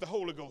 which is the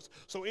Holy Ghost.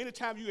 So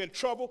anytime you're in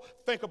trouble,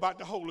 think about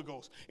the Holy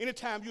Ghost.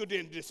 Anytime you're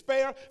in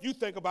despair, you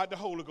think about the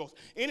Holy Ghost.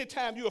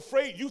 Anytime you're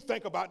afraid, you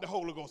think about the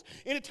Holy Ghost.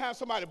 Anytime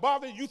somebody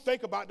bothers you,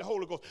 think about the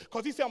Holy Ghost.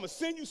 Because he said, I'm going to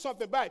send you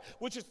something back,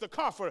 which is the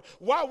comforter.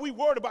 Why are we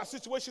worried about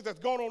situations that's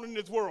going on in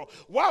this world?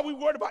 Why are we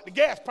worried about the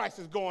gas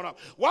prices going up?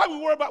 Why are we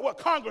worried about what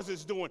Congress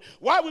is doing?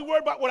 Why are we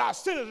worried about what our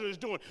senator is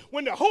doing?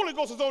 When the Holy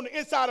Ghost is on the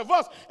inside of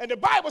us, and the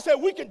Bible said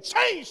we can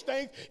change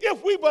things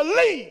if we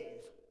believe.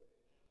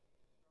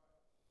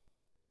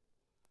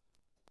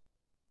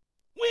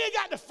 We ain't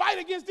got to fight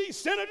against these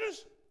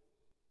senators.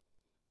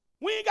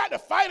 We ain't got to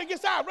fight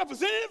against our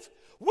representatives.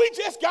 We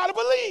just got to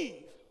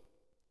believe.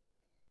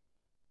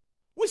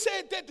 We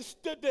said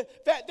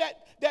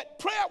that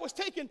prayer was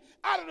taken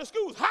out of the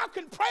schools. How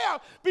can prayer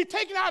be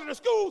taken out of the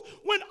schools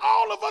when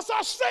all of us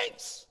are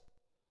saints?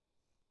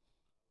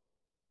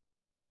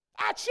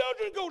 Our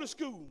children go to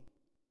school.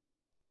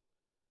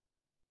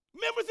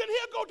 Members in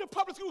here go to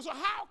public school. So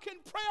how can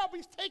prayer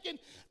be taken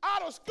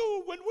out of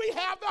school when we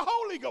have the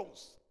Holy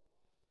Ghost?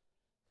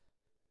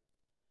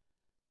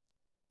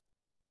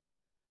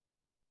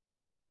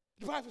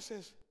 The Bible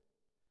says,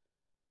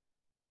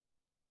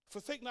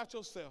 forsake not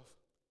yourself,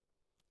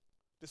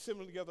 the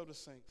assembling together of the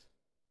saints,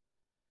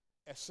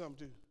 as some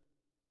do.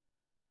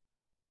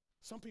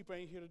 Some people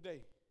ain't here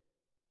today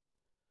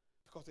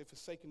because they've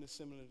forsaken the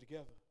assembling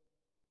together.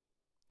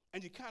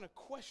 And you kind of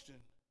question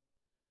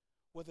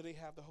whether they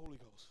have the Holy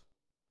Ghost.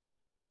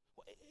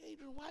 Well,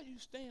 Adrian, why are you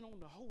staying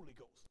on the Holy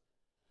Ghost?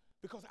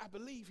 Because I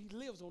believe he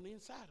lives on the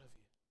inside of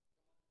you.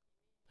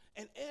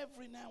 And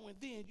every now and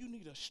then you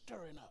need a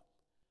stirring up.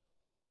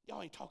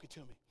 Y'all ain't talking to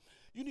me.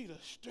 You need a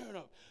stirring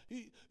up.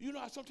 You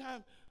know,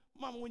 sometimes,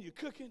 Mama, when you're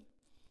cooking,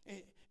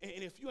 and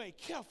if you ain't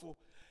careful,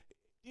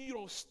 you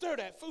don't stir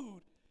that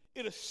food,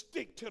 it'll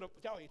stick to the,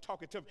 y'all ain't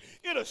talking to me,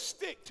 it'll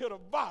stick to the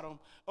bottom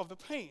of the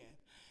pan.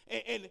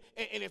 And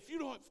if you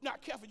don't,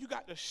 not careful, you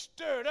got to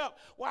stir it up.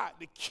 Why?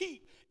 To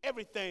keep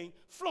everything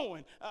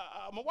flowing.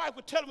 My wife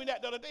was telling me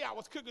that the other day. I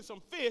was cooking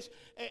some fish,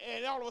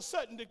 and all of a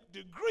sudden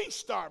the grease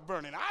started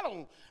burning. I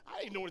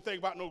didn't know anything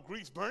about no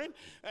grease burning.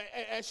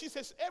 And she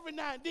says, every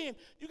now and then,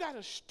 you got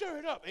to stir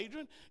it up,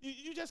 Adrian.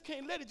 You just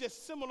can't let it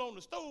just simmer on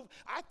the stove.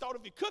 I thought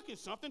if you're cooking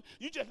something,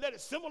 you just let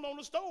it simmer on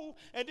the stove,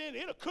 and then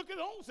it'll cook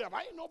its own self.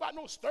 I didn't know about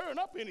no stirring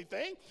up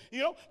anything, you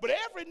know. But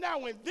every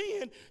now and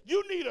then,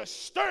 you need a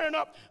stirring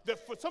up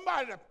for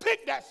somebody to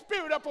pick that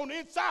spirit up on the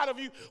inside of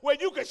you where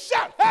you can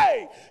shout,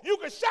 hey, you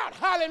can shout,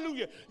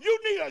 hallelujah. You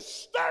need a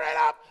stirring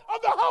up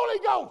of the Holy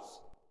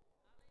Ghost.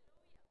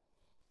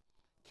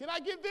 Can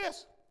I get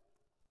this?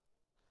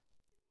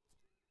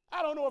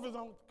 I don't know if it's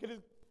on.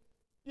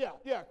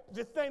 Yeah.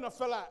 This thing that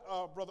fell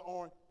out, Brother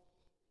Oren.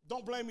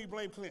 Don't blame me,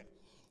 blame Clint.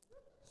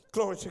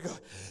 Glory to God.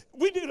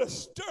 We need a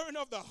stirring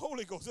of the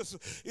Holy Ghost. This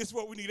is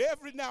what we need.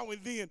 Every now and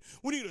then,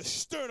 we need a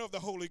stirring of the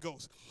Holy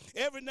Ghost.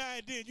 Every now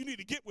and then, you need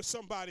to get with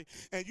somebody,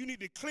 and you need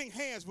to clink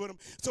hands with them.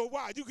 So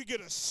why? You can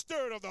get a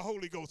stirring of the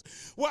Holy Ghost.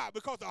 Why?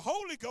 Because the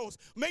Holy Ghost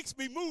makes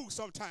me move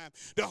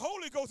sometimes. The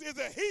Holy Ghost is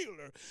a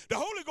healer. The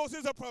Holy Ghost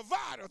is a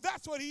provider.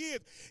 That's what he is.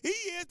 He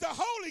is the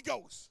Holy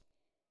Ghost.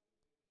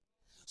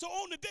 So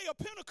on the day of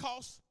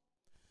Pentecost,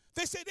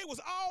 they said they was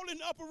all in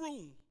the upper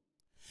room.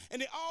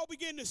 And they all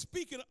began to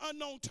speak in an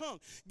unknown tongue.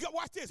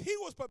 Watch this. He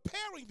was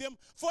preparing them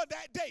for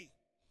that day.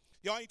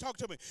 Y'all ain't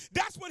talking to me.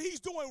 That's what he's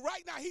doing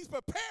right now. He's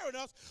preparing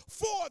us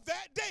for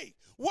that day.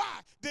 Why?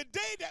 The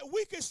day that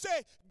we can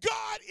say,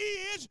 God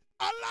is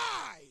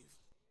alive.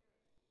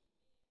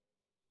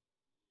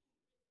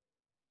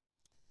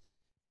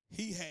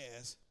 He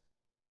has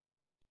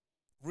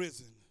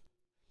risen.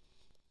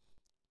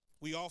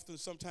 We often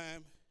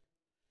sometimes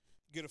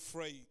get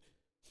afraid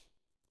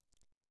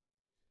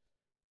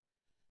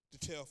to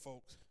tell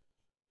folks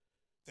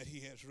that he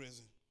has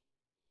risen.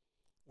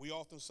 We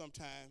often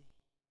sometimes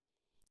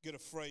get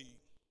afraid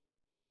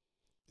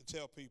to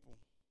tell people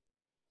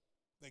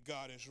that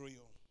God is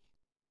real.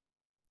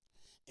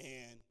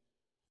 And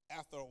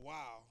after a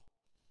while,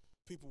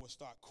 people will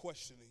start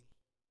questioning,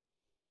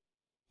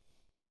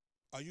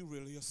 are you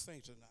really a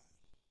saint or not?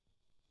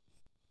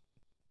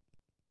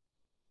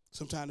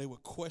 Sometimes they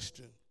would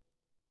question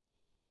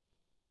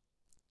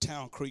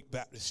Town Creek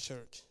Baptist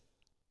Church.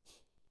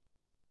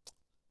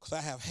 Because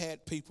I have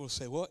had people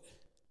say, what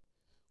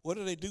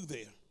do they do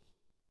there?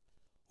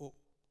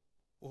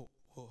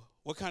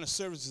 What kind of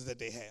services that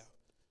they have?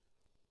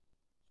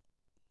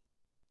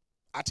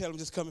 I tell them,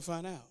 just come and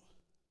find out.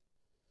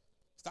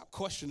 Stop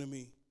questioning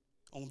me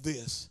on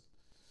this.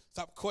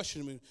 Stop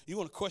questioning me. You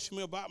want to question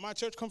me about my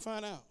church? Come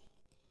find out.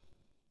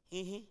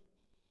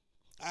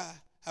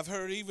 I've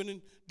heard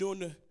even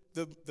doing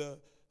the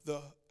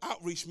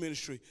outreach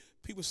ministry,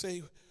 people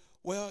say,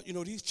 well, you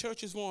know, these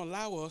churches won't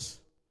allow us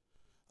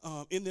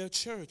in their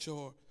church,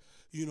 or,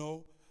 you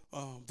know,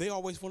 they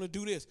always want to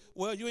do this.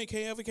 Well, you ain't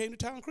ever came to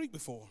Town Creek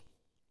before.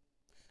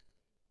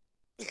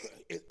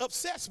 It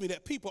upsets me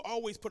that people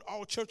always put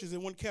all churches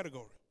in one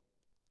category.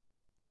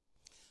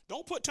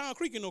 Don't put Town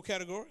Creek in no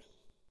category,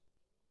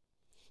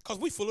 because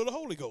we full of the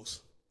Holy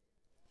Ghost.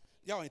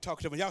 Y'all ain't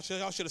talking to me. Y'all should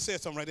have said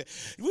something right there.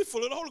 We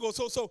full of the Holy Ghost.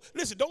 So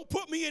listen, don't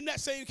put me in that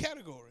same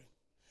category.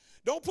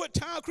 Don't put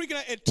Town Creek in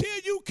that. Until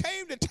you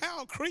came to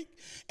Town Creek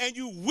and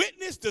you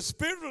witnessed the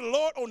Spirit of the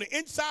Lord on the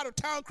inside of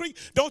Town Creek,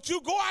 don't you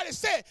go out and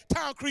say,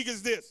 Town Creek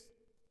is this.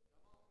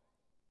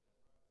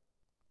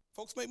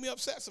 Folks make me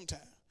upset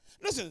sometimes.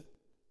 Listen,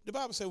 the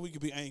Bible said we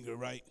could be angry,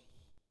 right?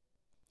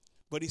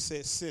 But he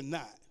said, sin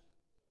not.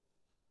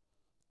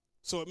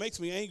 So it makes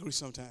me angry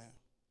sometimes.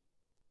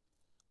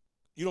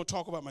 You don't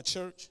talk about my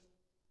church.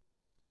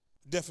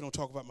 Definitely don't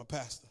talk about my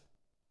pastor,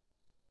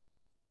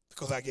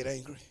 because I get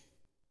angry.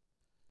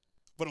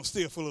 But I'm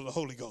still full of the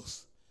Holy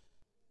Ghost.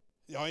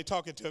 Y'all ain't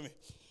talking to me.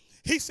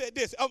 He said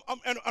this.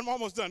 I'm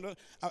almost done.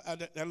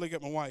 I look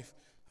at my wife.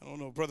 I don't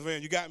know, Brother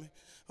Van, you got me?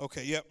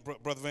 Okay, yep,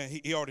 Brother Van,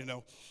 he already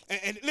know.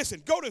 And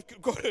listen, go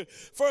to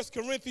 1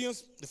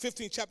 Corinthians, the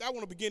 15th chapter. I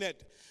want to begin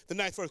at the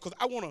 9th verse because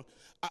I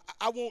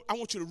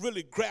want you to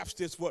really grasp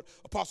this, what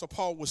Apostle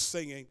Paul was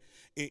saying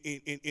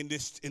in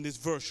this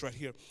verse right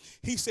here.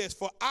 He says,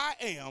 "For I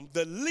am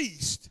the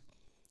least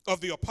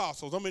of the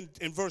apostles." I'm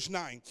in verse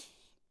 9.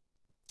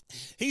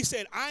 He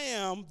said, "I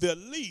am the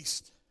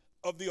least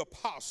of the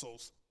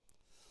apostles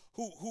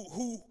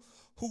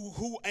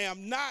who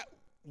am not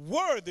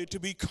worthy to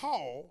be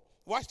called,"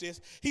 watch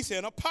this, he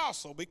said,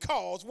 "apostle,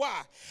 because,"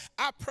 why?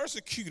 "I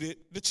persecuted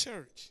the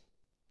church."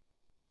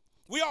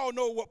 We all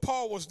know what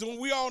Paul was doing.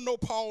 We all know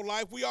Paul's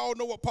life. We all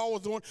know what Paul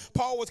was doing.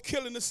 Paul was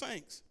killing the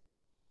saints.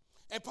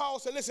 And Paul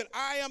said, listen,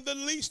 I am the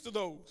least of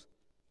those.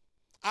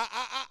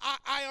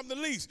 I am the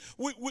least.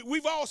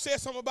 We've all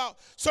said something about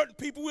certain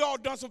people. We all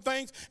done some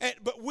things,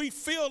 but we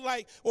feel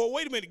like, well,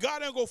 wait a minute,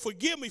 God ain't going to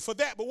forgive me for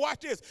that. But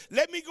watch this.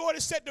 Let me go ahead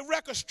and set the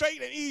record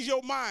straight and ease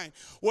your mind.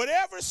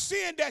 Whatever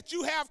sin that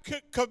you have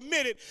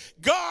committed,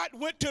 God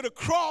went to the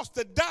cross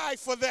to die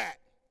for that.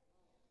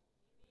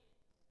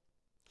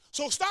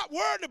 So stop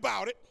worrying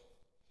about it.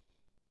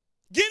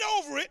 Get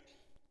over it,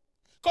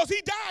 because he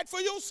died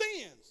for your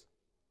sins.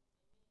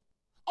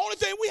 Only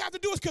thing we have to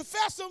do is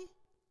confess them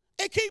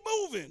and keep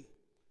moving.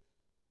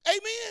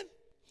 Amen.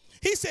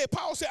 He said,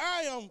 Paul said,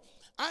 I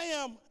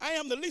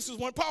am the least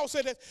one. Paul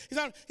said that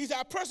he said,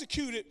 I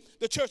persecuted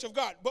the church of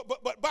God.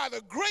 But by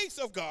the grace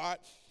of God,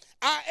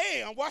 I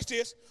am, watch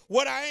this,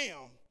 what I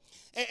am.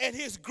 And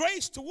his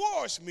grace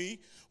towards me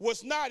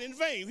was not in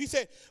vain. He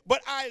said,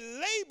 but I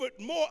labored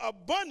more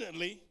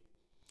abundantly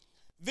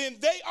than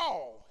they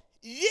all.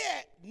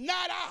 Yet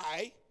not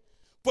I,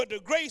 but the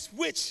grace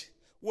which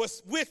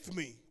was with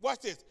me.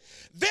 Watch this.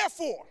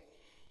 Therefore,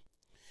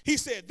 he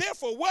said,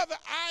 therefore, whether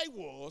I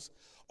was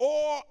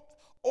or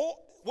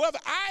whether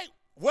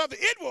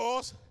it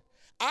was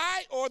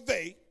I or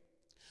they,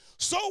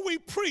 so we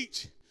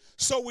preach,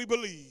 so we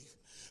believe.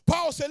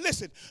 Paul said,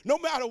 listen, no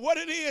matter what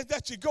it is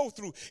that you go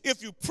through,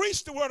 if you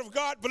preach the word of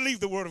God, believe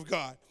the word of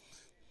God.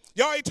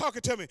 Y'all ain't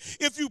talking to me.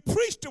 If you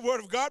preach the word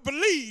of God,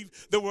 believe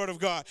the word of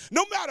God.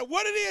 No matter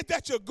what it is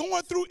that you're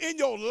going through in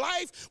your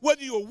life,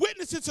 whether you're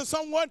witnessing to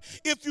someone,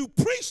 if you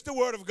preach the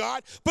word of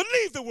God,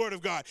 believe the word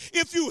of God.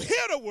 If you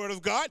hear the word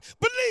of God,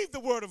 believe the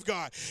word of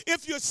God.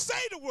 If you say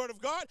the word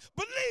of God,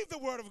 believe the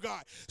word of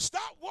God.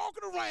 Stop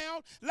walking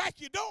around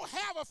like you don't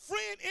have a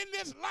friend in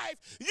this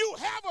life. You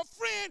have a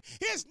friend.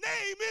 His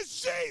name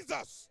is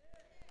Jesus.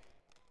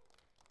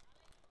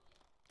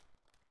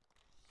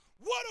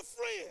 What a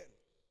friend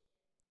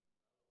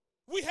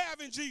we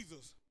have in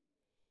Jesus.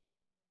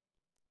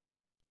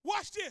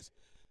 Watch this.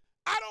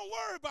 I don't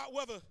worry about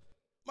whether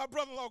my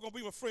brother-in-law going to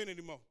be my friend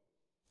anymore.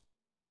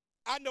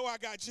 I know I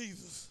got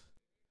Jesus.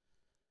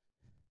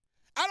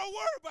 I don't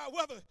worry about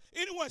whether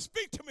anyone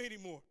speak to me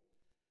anymore,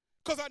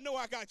 because I know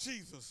I got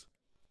Jesus.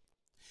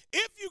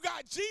 If you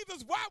got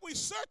Jesus, why are we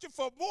searching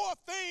for more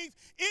things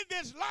in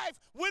this life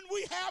when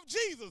we have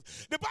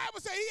Jesus? The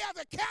Bible says he has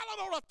a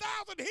cattle on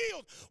 1,000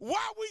 hills.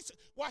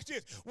 Watch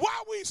this. Why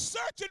are we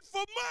searching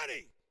for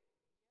money?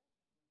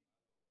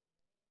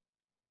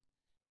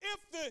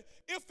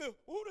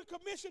 Who the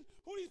commission,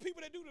 who these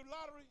people that do the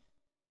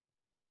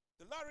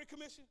lottery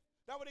commission,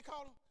 that's what they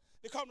call them?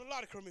 They call them the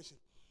lottery commission.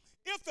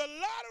 If the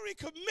lottery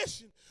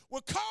commission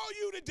would call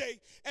you today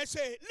and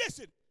say,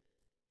 listen,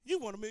 you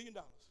won $1 million.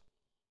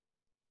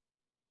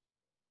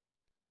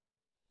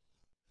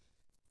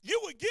 You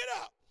would get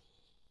up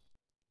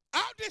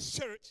out this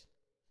church,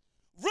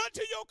 run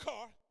to your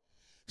car,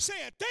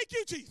 saying, thank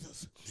you,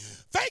 Jesus.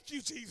 Thank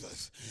you,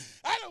 Jesus.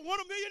 I don't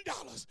want $1 million.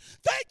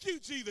 Thank you,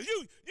 Jesus.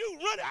 You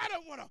run it. I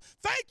don't want to.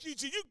 Thank you,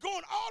 Jesus. You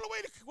going all the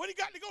way to, where you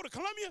got to go, to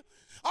Columbia?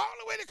 All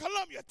the way to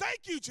Columbia. Thank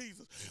you,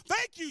 Jesus.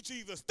 Thank you,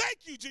 Jesus. Thank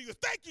you, Jesus.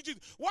 Thank you,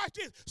 Jesus. Watch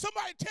this.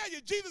 Somebody tell you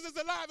Jesus is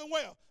alive and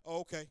well. Oh,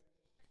 okay.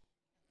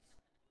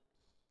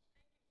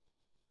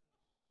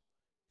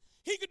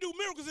 He could do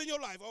miracles in your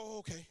life. Oh,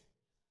 okay.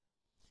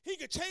 He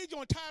could change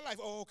your entire life.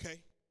 Oh,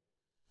 okay.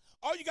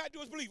 All you got to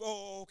do is believe.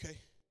 Oh, okay.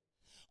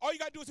 All you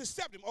got to do is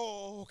accept him.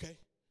 Oh, okay.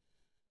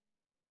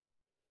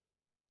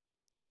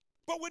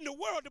 But when the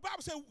world, the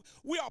Bible says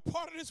we are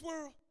part of this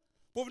world,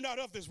 but we're not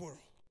of this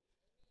world.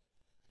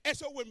 And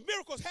so when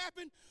miracles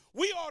happen,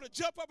 we ought to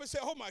jump up and say,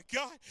 oh my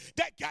God,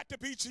 that got to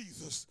be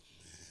Jesus.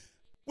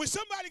 When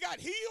somebody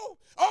got healed,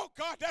 oh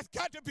God, that's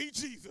got to be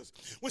Jesus.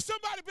 When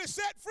somebody been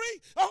set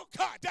free, oh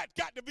God, that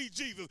got to be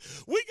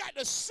Jesus. We got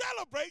to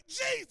celebrate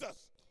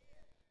Jesus.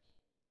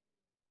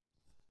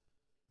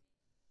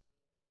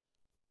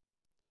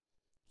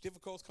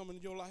 Difficulties coming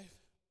in your life,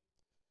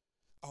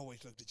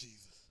 always look to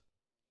Jesus,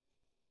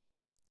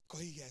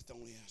 because he has the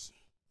only answer.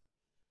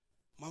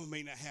 Mama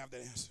may not have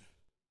that answer.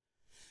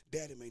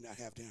 Daddy may not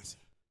have the answer,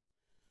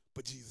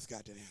 but Jesus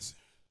got that answer.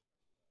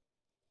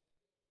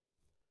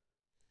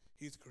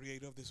 He's the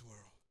creator of this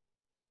world.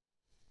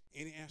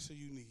 Any answer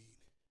you need,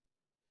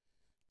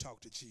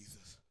 talk to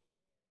Jesus.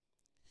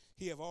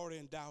 He have already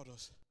endowed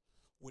us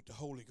with the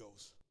Holy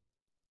Ghost.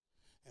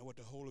 And what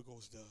the Holy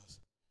Ghost does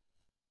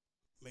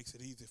makes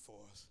it easy for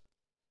us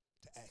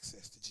to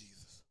access to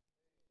Jesus.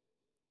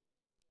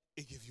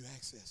 It gives you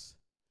access.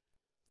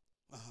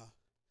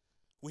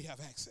 We have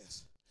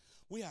access.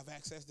 We have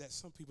access that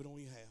some people don't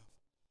even have.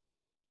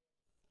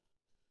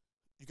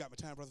 You got my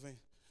time, Brother Van?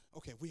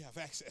 Okay, we have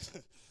access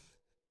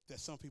that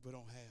some people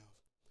don't have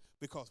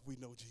because we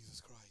know Jesus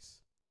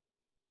Christ.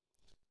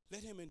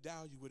 Let him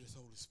endow you with his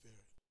Holy Spirit.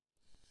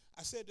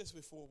 I said this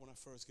before when I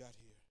first got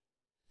here.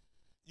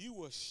 You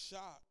were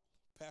shocked,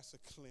 Pastor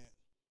Clint,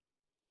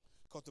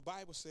 because the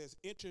Bible says,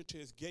 enter into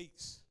his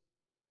gates.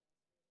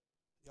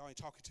 Y'all ain't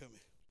talking to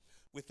me.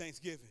 With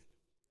thanksgiving.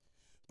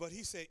 But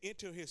he said,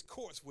 enter his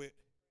courts with,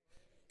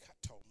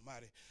 God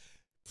almighty.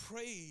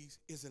 Praise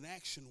is an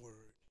action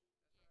word.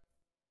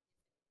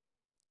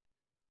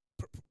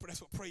 That's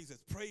what praise is.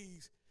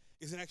 Praise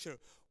is an action word.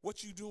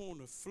 What you do on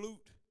the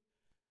flute,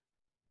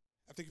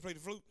 I think you play the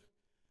flute.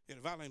 Yeah,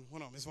 the violin,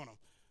 one of them, it's one of them.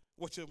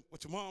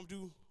 What your mom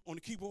do on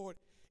the keyboard,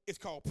 it's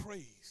called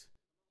praise.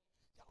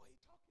 Y'all ain't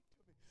talking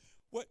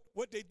to me.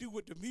 What they do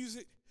with the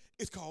music,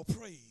 it's called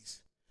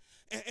praise.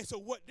 And so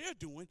what they're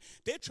doing,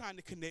 they're trying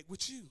to connect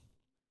with you.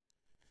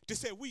 They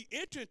said we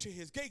enter into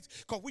his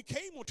gates because we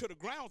came onto the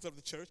grounds of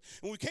the church.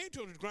 And we came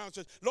to the grounds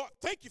of the church. Lord,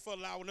 thank you for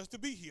allowing us to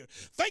be here.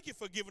 Thank you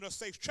for giving us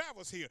safe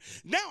travels here.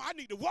 Now I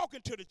need to walk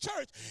into the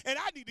church and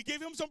I need to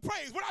give him some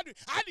praise. What I do,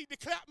 I need to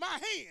clap my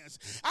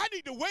hands. I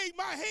need to wave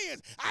my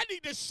hands. I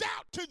need to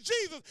shout to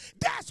Jesus.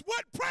 That's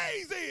what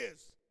praise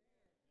is.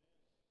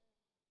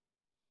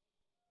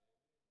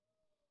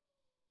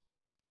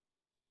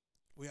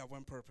 We have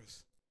one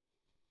purpose.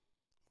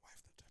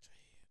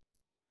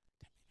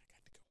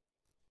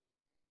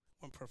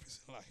 One purpose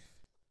in life.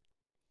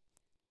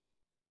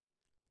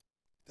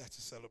 That's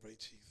to celebrate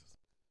Jesus.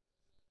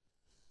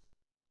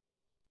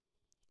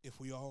 If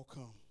we all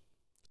come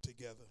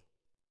together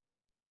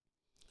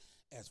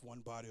as one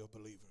body of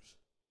believers,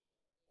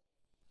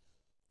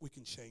 we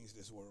can change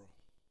this world.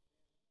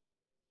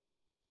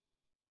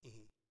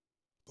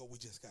 But we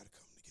just got to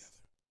come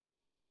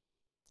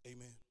together.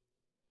 Amen.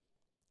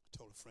 I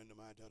told a friend of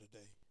mine the other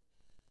day,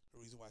 the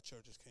reason why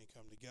churches can't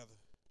come together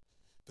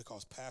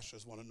because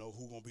pastors want to know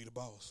who's going to be the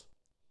boss.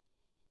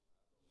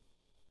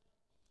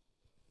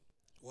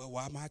 Well,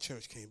 why my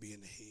church can't be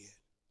in the head?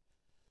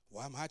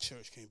 Why my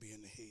church can't be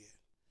in the head?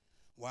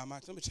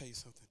 Let me tell you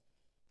something.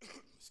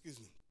 Excuse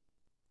me.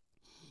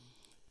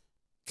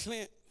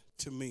 Clint,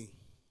 to me,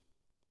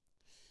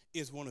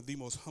 is one of the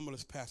most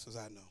humblest pastors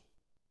I know.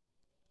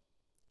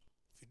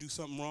 If you do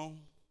something wrong,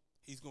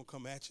 he's going to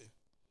come at you.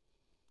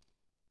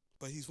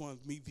 But he's one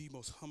of the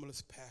most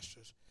humblest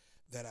pastors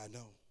that I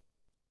know.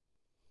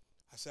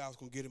 I said I was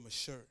going to get him a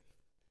shirt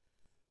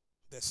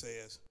that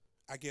says,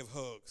 I give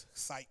hugs,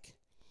 psych.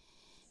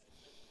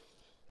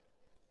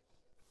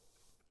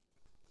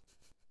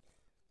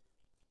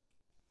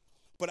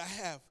 But I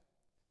have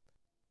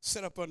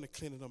set up under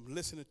Clint and I'm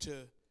listening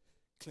to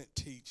Clint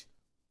teach.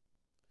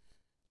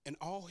 And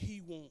all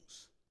he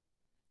wants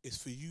is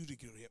for you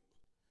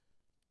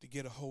to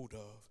get a hold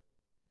of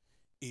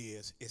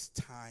is it's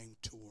time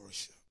to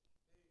worship.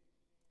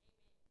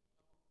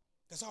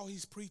 That's all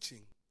he's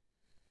preaching.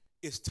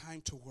 It's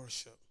time to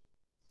worship.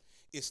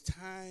 It's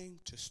time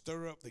to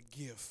stir up the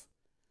gift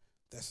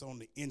that's on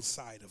the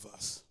inside of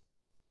us.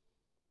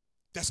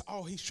 That's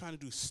all he's trying to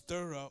do,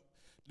 stir up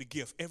the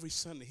gift. Every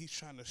Sunday, he's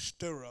trying to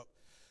stir up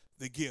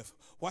the gift.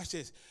 Watch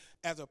this.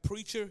 As a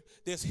preacher,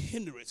 there's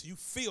hindrance. You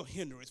feel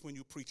hindrance when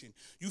you're preaching.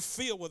 You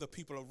feel whether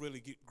people are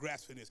really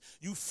grasping this.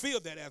 You feel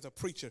that as a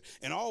preacher.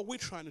 And all we're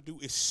trying to do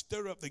is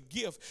stir up the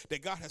gift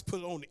that God has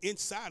put on the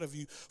inside of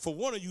you for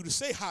one of you to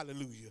say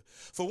hallelujah.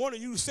 For one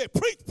of you to say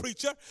preach,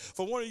 preacher.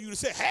 For one of you to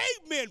say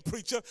amen,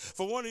 preacher.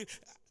 For one of you,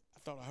 I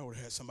thought I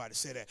heard somebody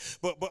say that.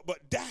 But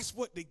that's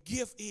what the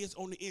gift is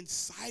on the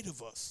inside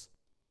of us.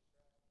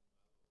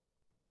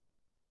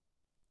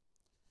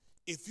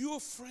 If you're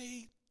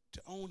afraid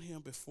to own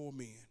him before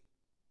men,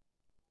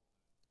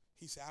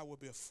 he said, I will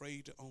be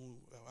afraid to own,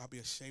 I'll be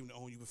ashamed to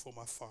own you before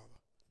my Father,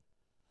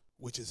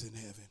 which is in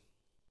heaven.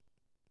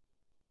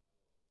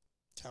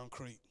 Town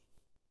Creek,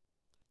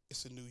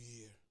 it's a new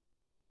year.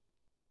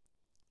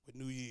 With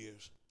new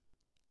years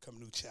come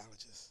new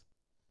challenges.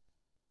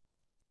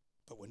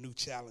 But with new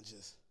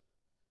challenges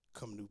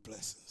come new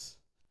blessings.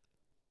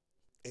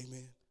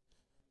 Amen.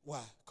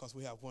 Why? Because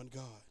we have one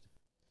God.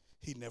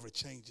 He never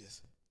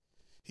changes.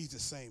 He's the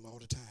same all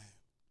the time.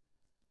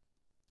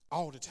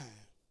 All the time.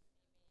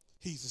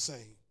 He's the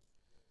same.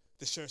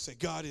 The church said,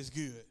 God is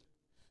good.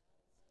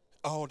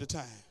 All the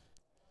time.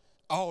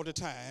 All the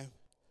time.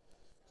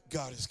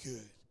 God is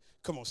good.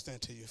 Come on,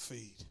 stand to your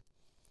feet.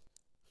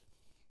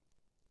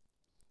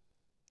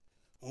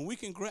 When we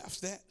can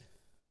grasp that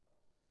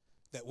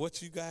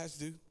what you guys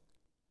do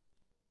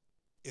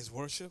is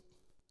worship,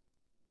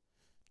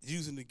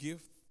 using the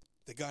gift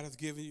that God has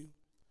given you,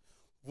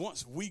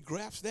 once we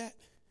grasp that,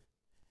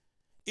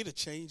 it'll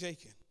change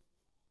Aiken.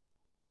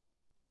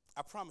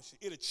 I promise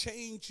you, it'll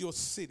change your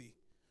city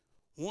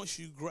once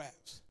you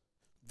grasp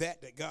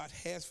that God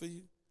has for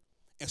you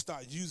and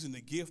start using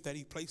the gift that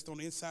he placed on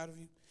the inside of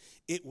you.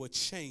 it will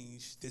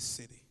change this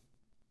city.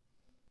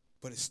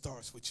 But it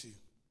starts with you.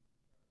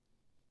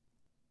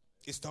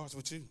 It starts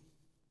with you.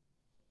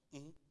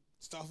 Mm-hmm.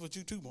 It starts with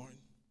you too, Martin.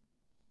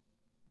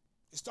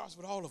 It starts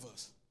with all of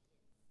us.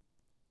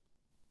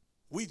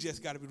 We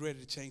just got to be ready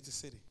to change the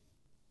city.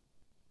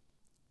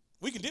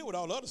 We can deal with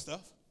all the other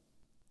stuff.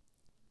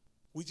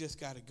 We just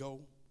got to go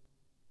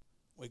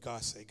where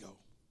God say go.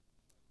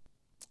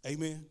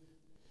 Amen.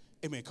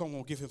 Amen. Come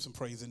on, give him some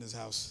praise in this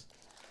house.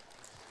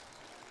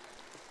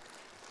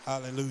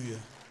 Hallelujah.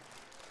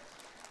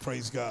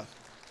 Praise God.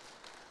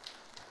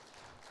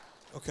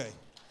 Okay.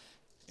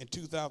 In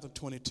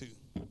 2022,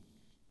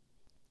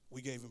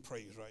 we gave him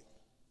praise, right?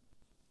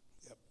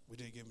 Yep, we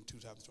did give him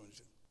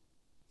 2022.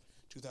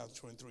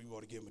 2023, we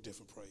ought to give him a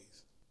different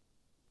praise,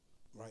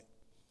 right?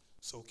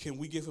 So can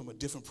we give him a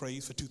different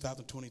praise for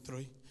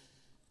 2023?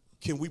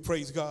 Can we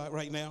praise God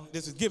right now?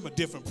 Give him a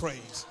different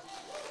praise.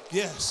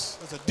 Yes,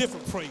 it's a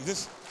different praise.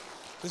 This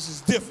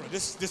is different.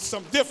 This is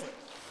something different.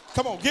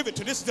 Come on, give it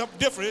to this is something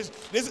different.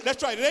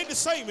 That's right. It ain't the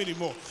same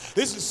anymore.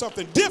 This is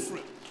something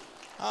different.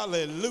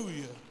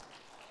 Hallelujah.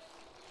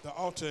 The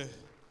altar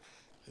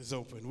is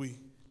open. We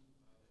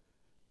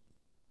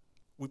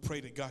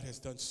pray that God has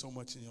done so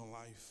much in your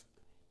life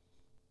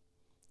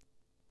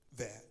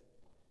that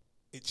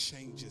it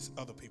changes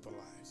other people's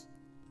lives.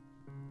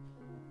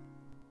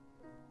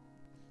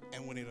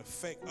 And when it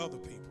affects other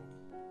people,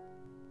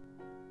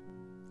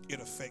 it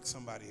affects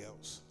somebody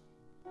else.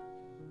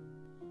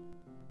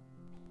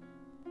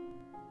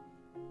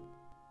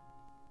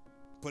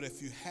 But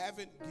if you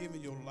haven't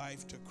given your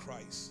life to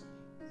Christ,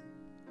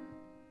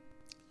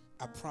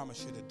 I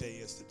promise you today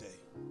is the day.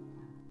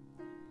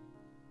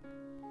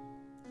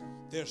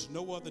 There's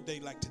no other day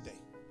like today.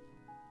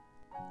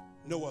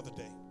 No other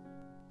day.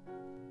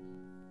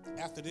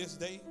 After this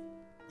day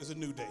is a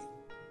new day.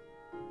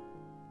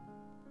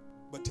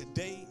 But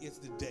today is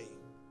the day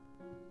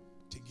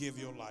to give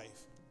your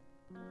life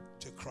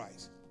to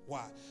Christ.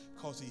 Why?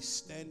 Because he's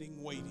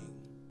standing waiting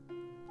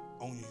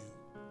on you.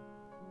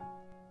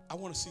 I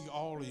want to see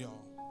all of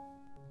y'all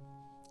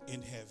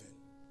in heaven.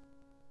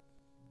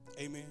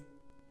 Amen.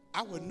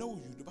 I would know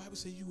you. The Bible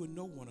says you would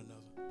know one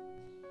another.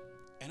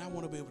 And I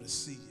want to be able to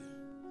see you.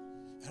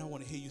 And I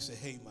want to hear you say,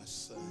 hey, my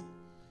son,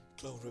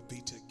 glory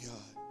be to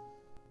God.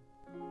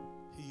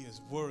 He is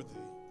worthy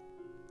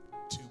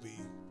to be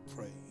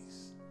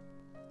praised.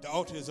 The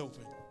altar is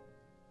open.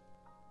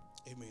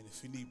 Amen.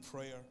 If you need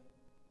prayer,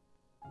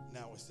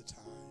 now is the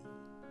time.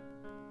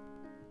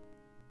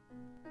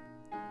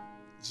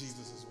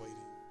 Jesus is waiting.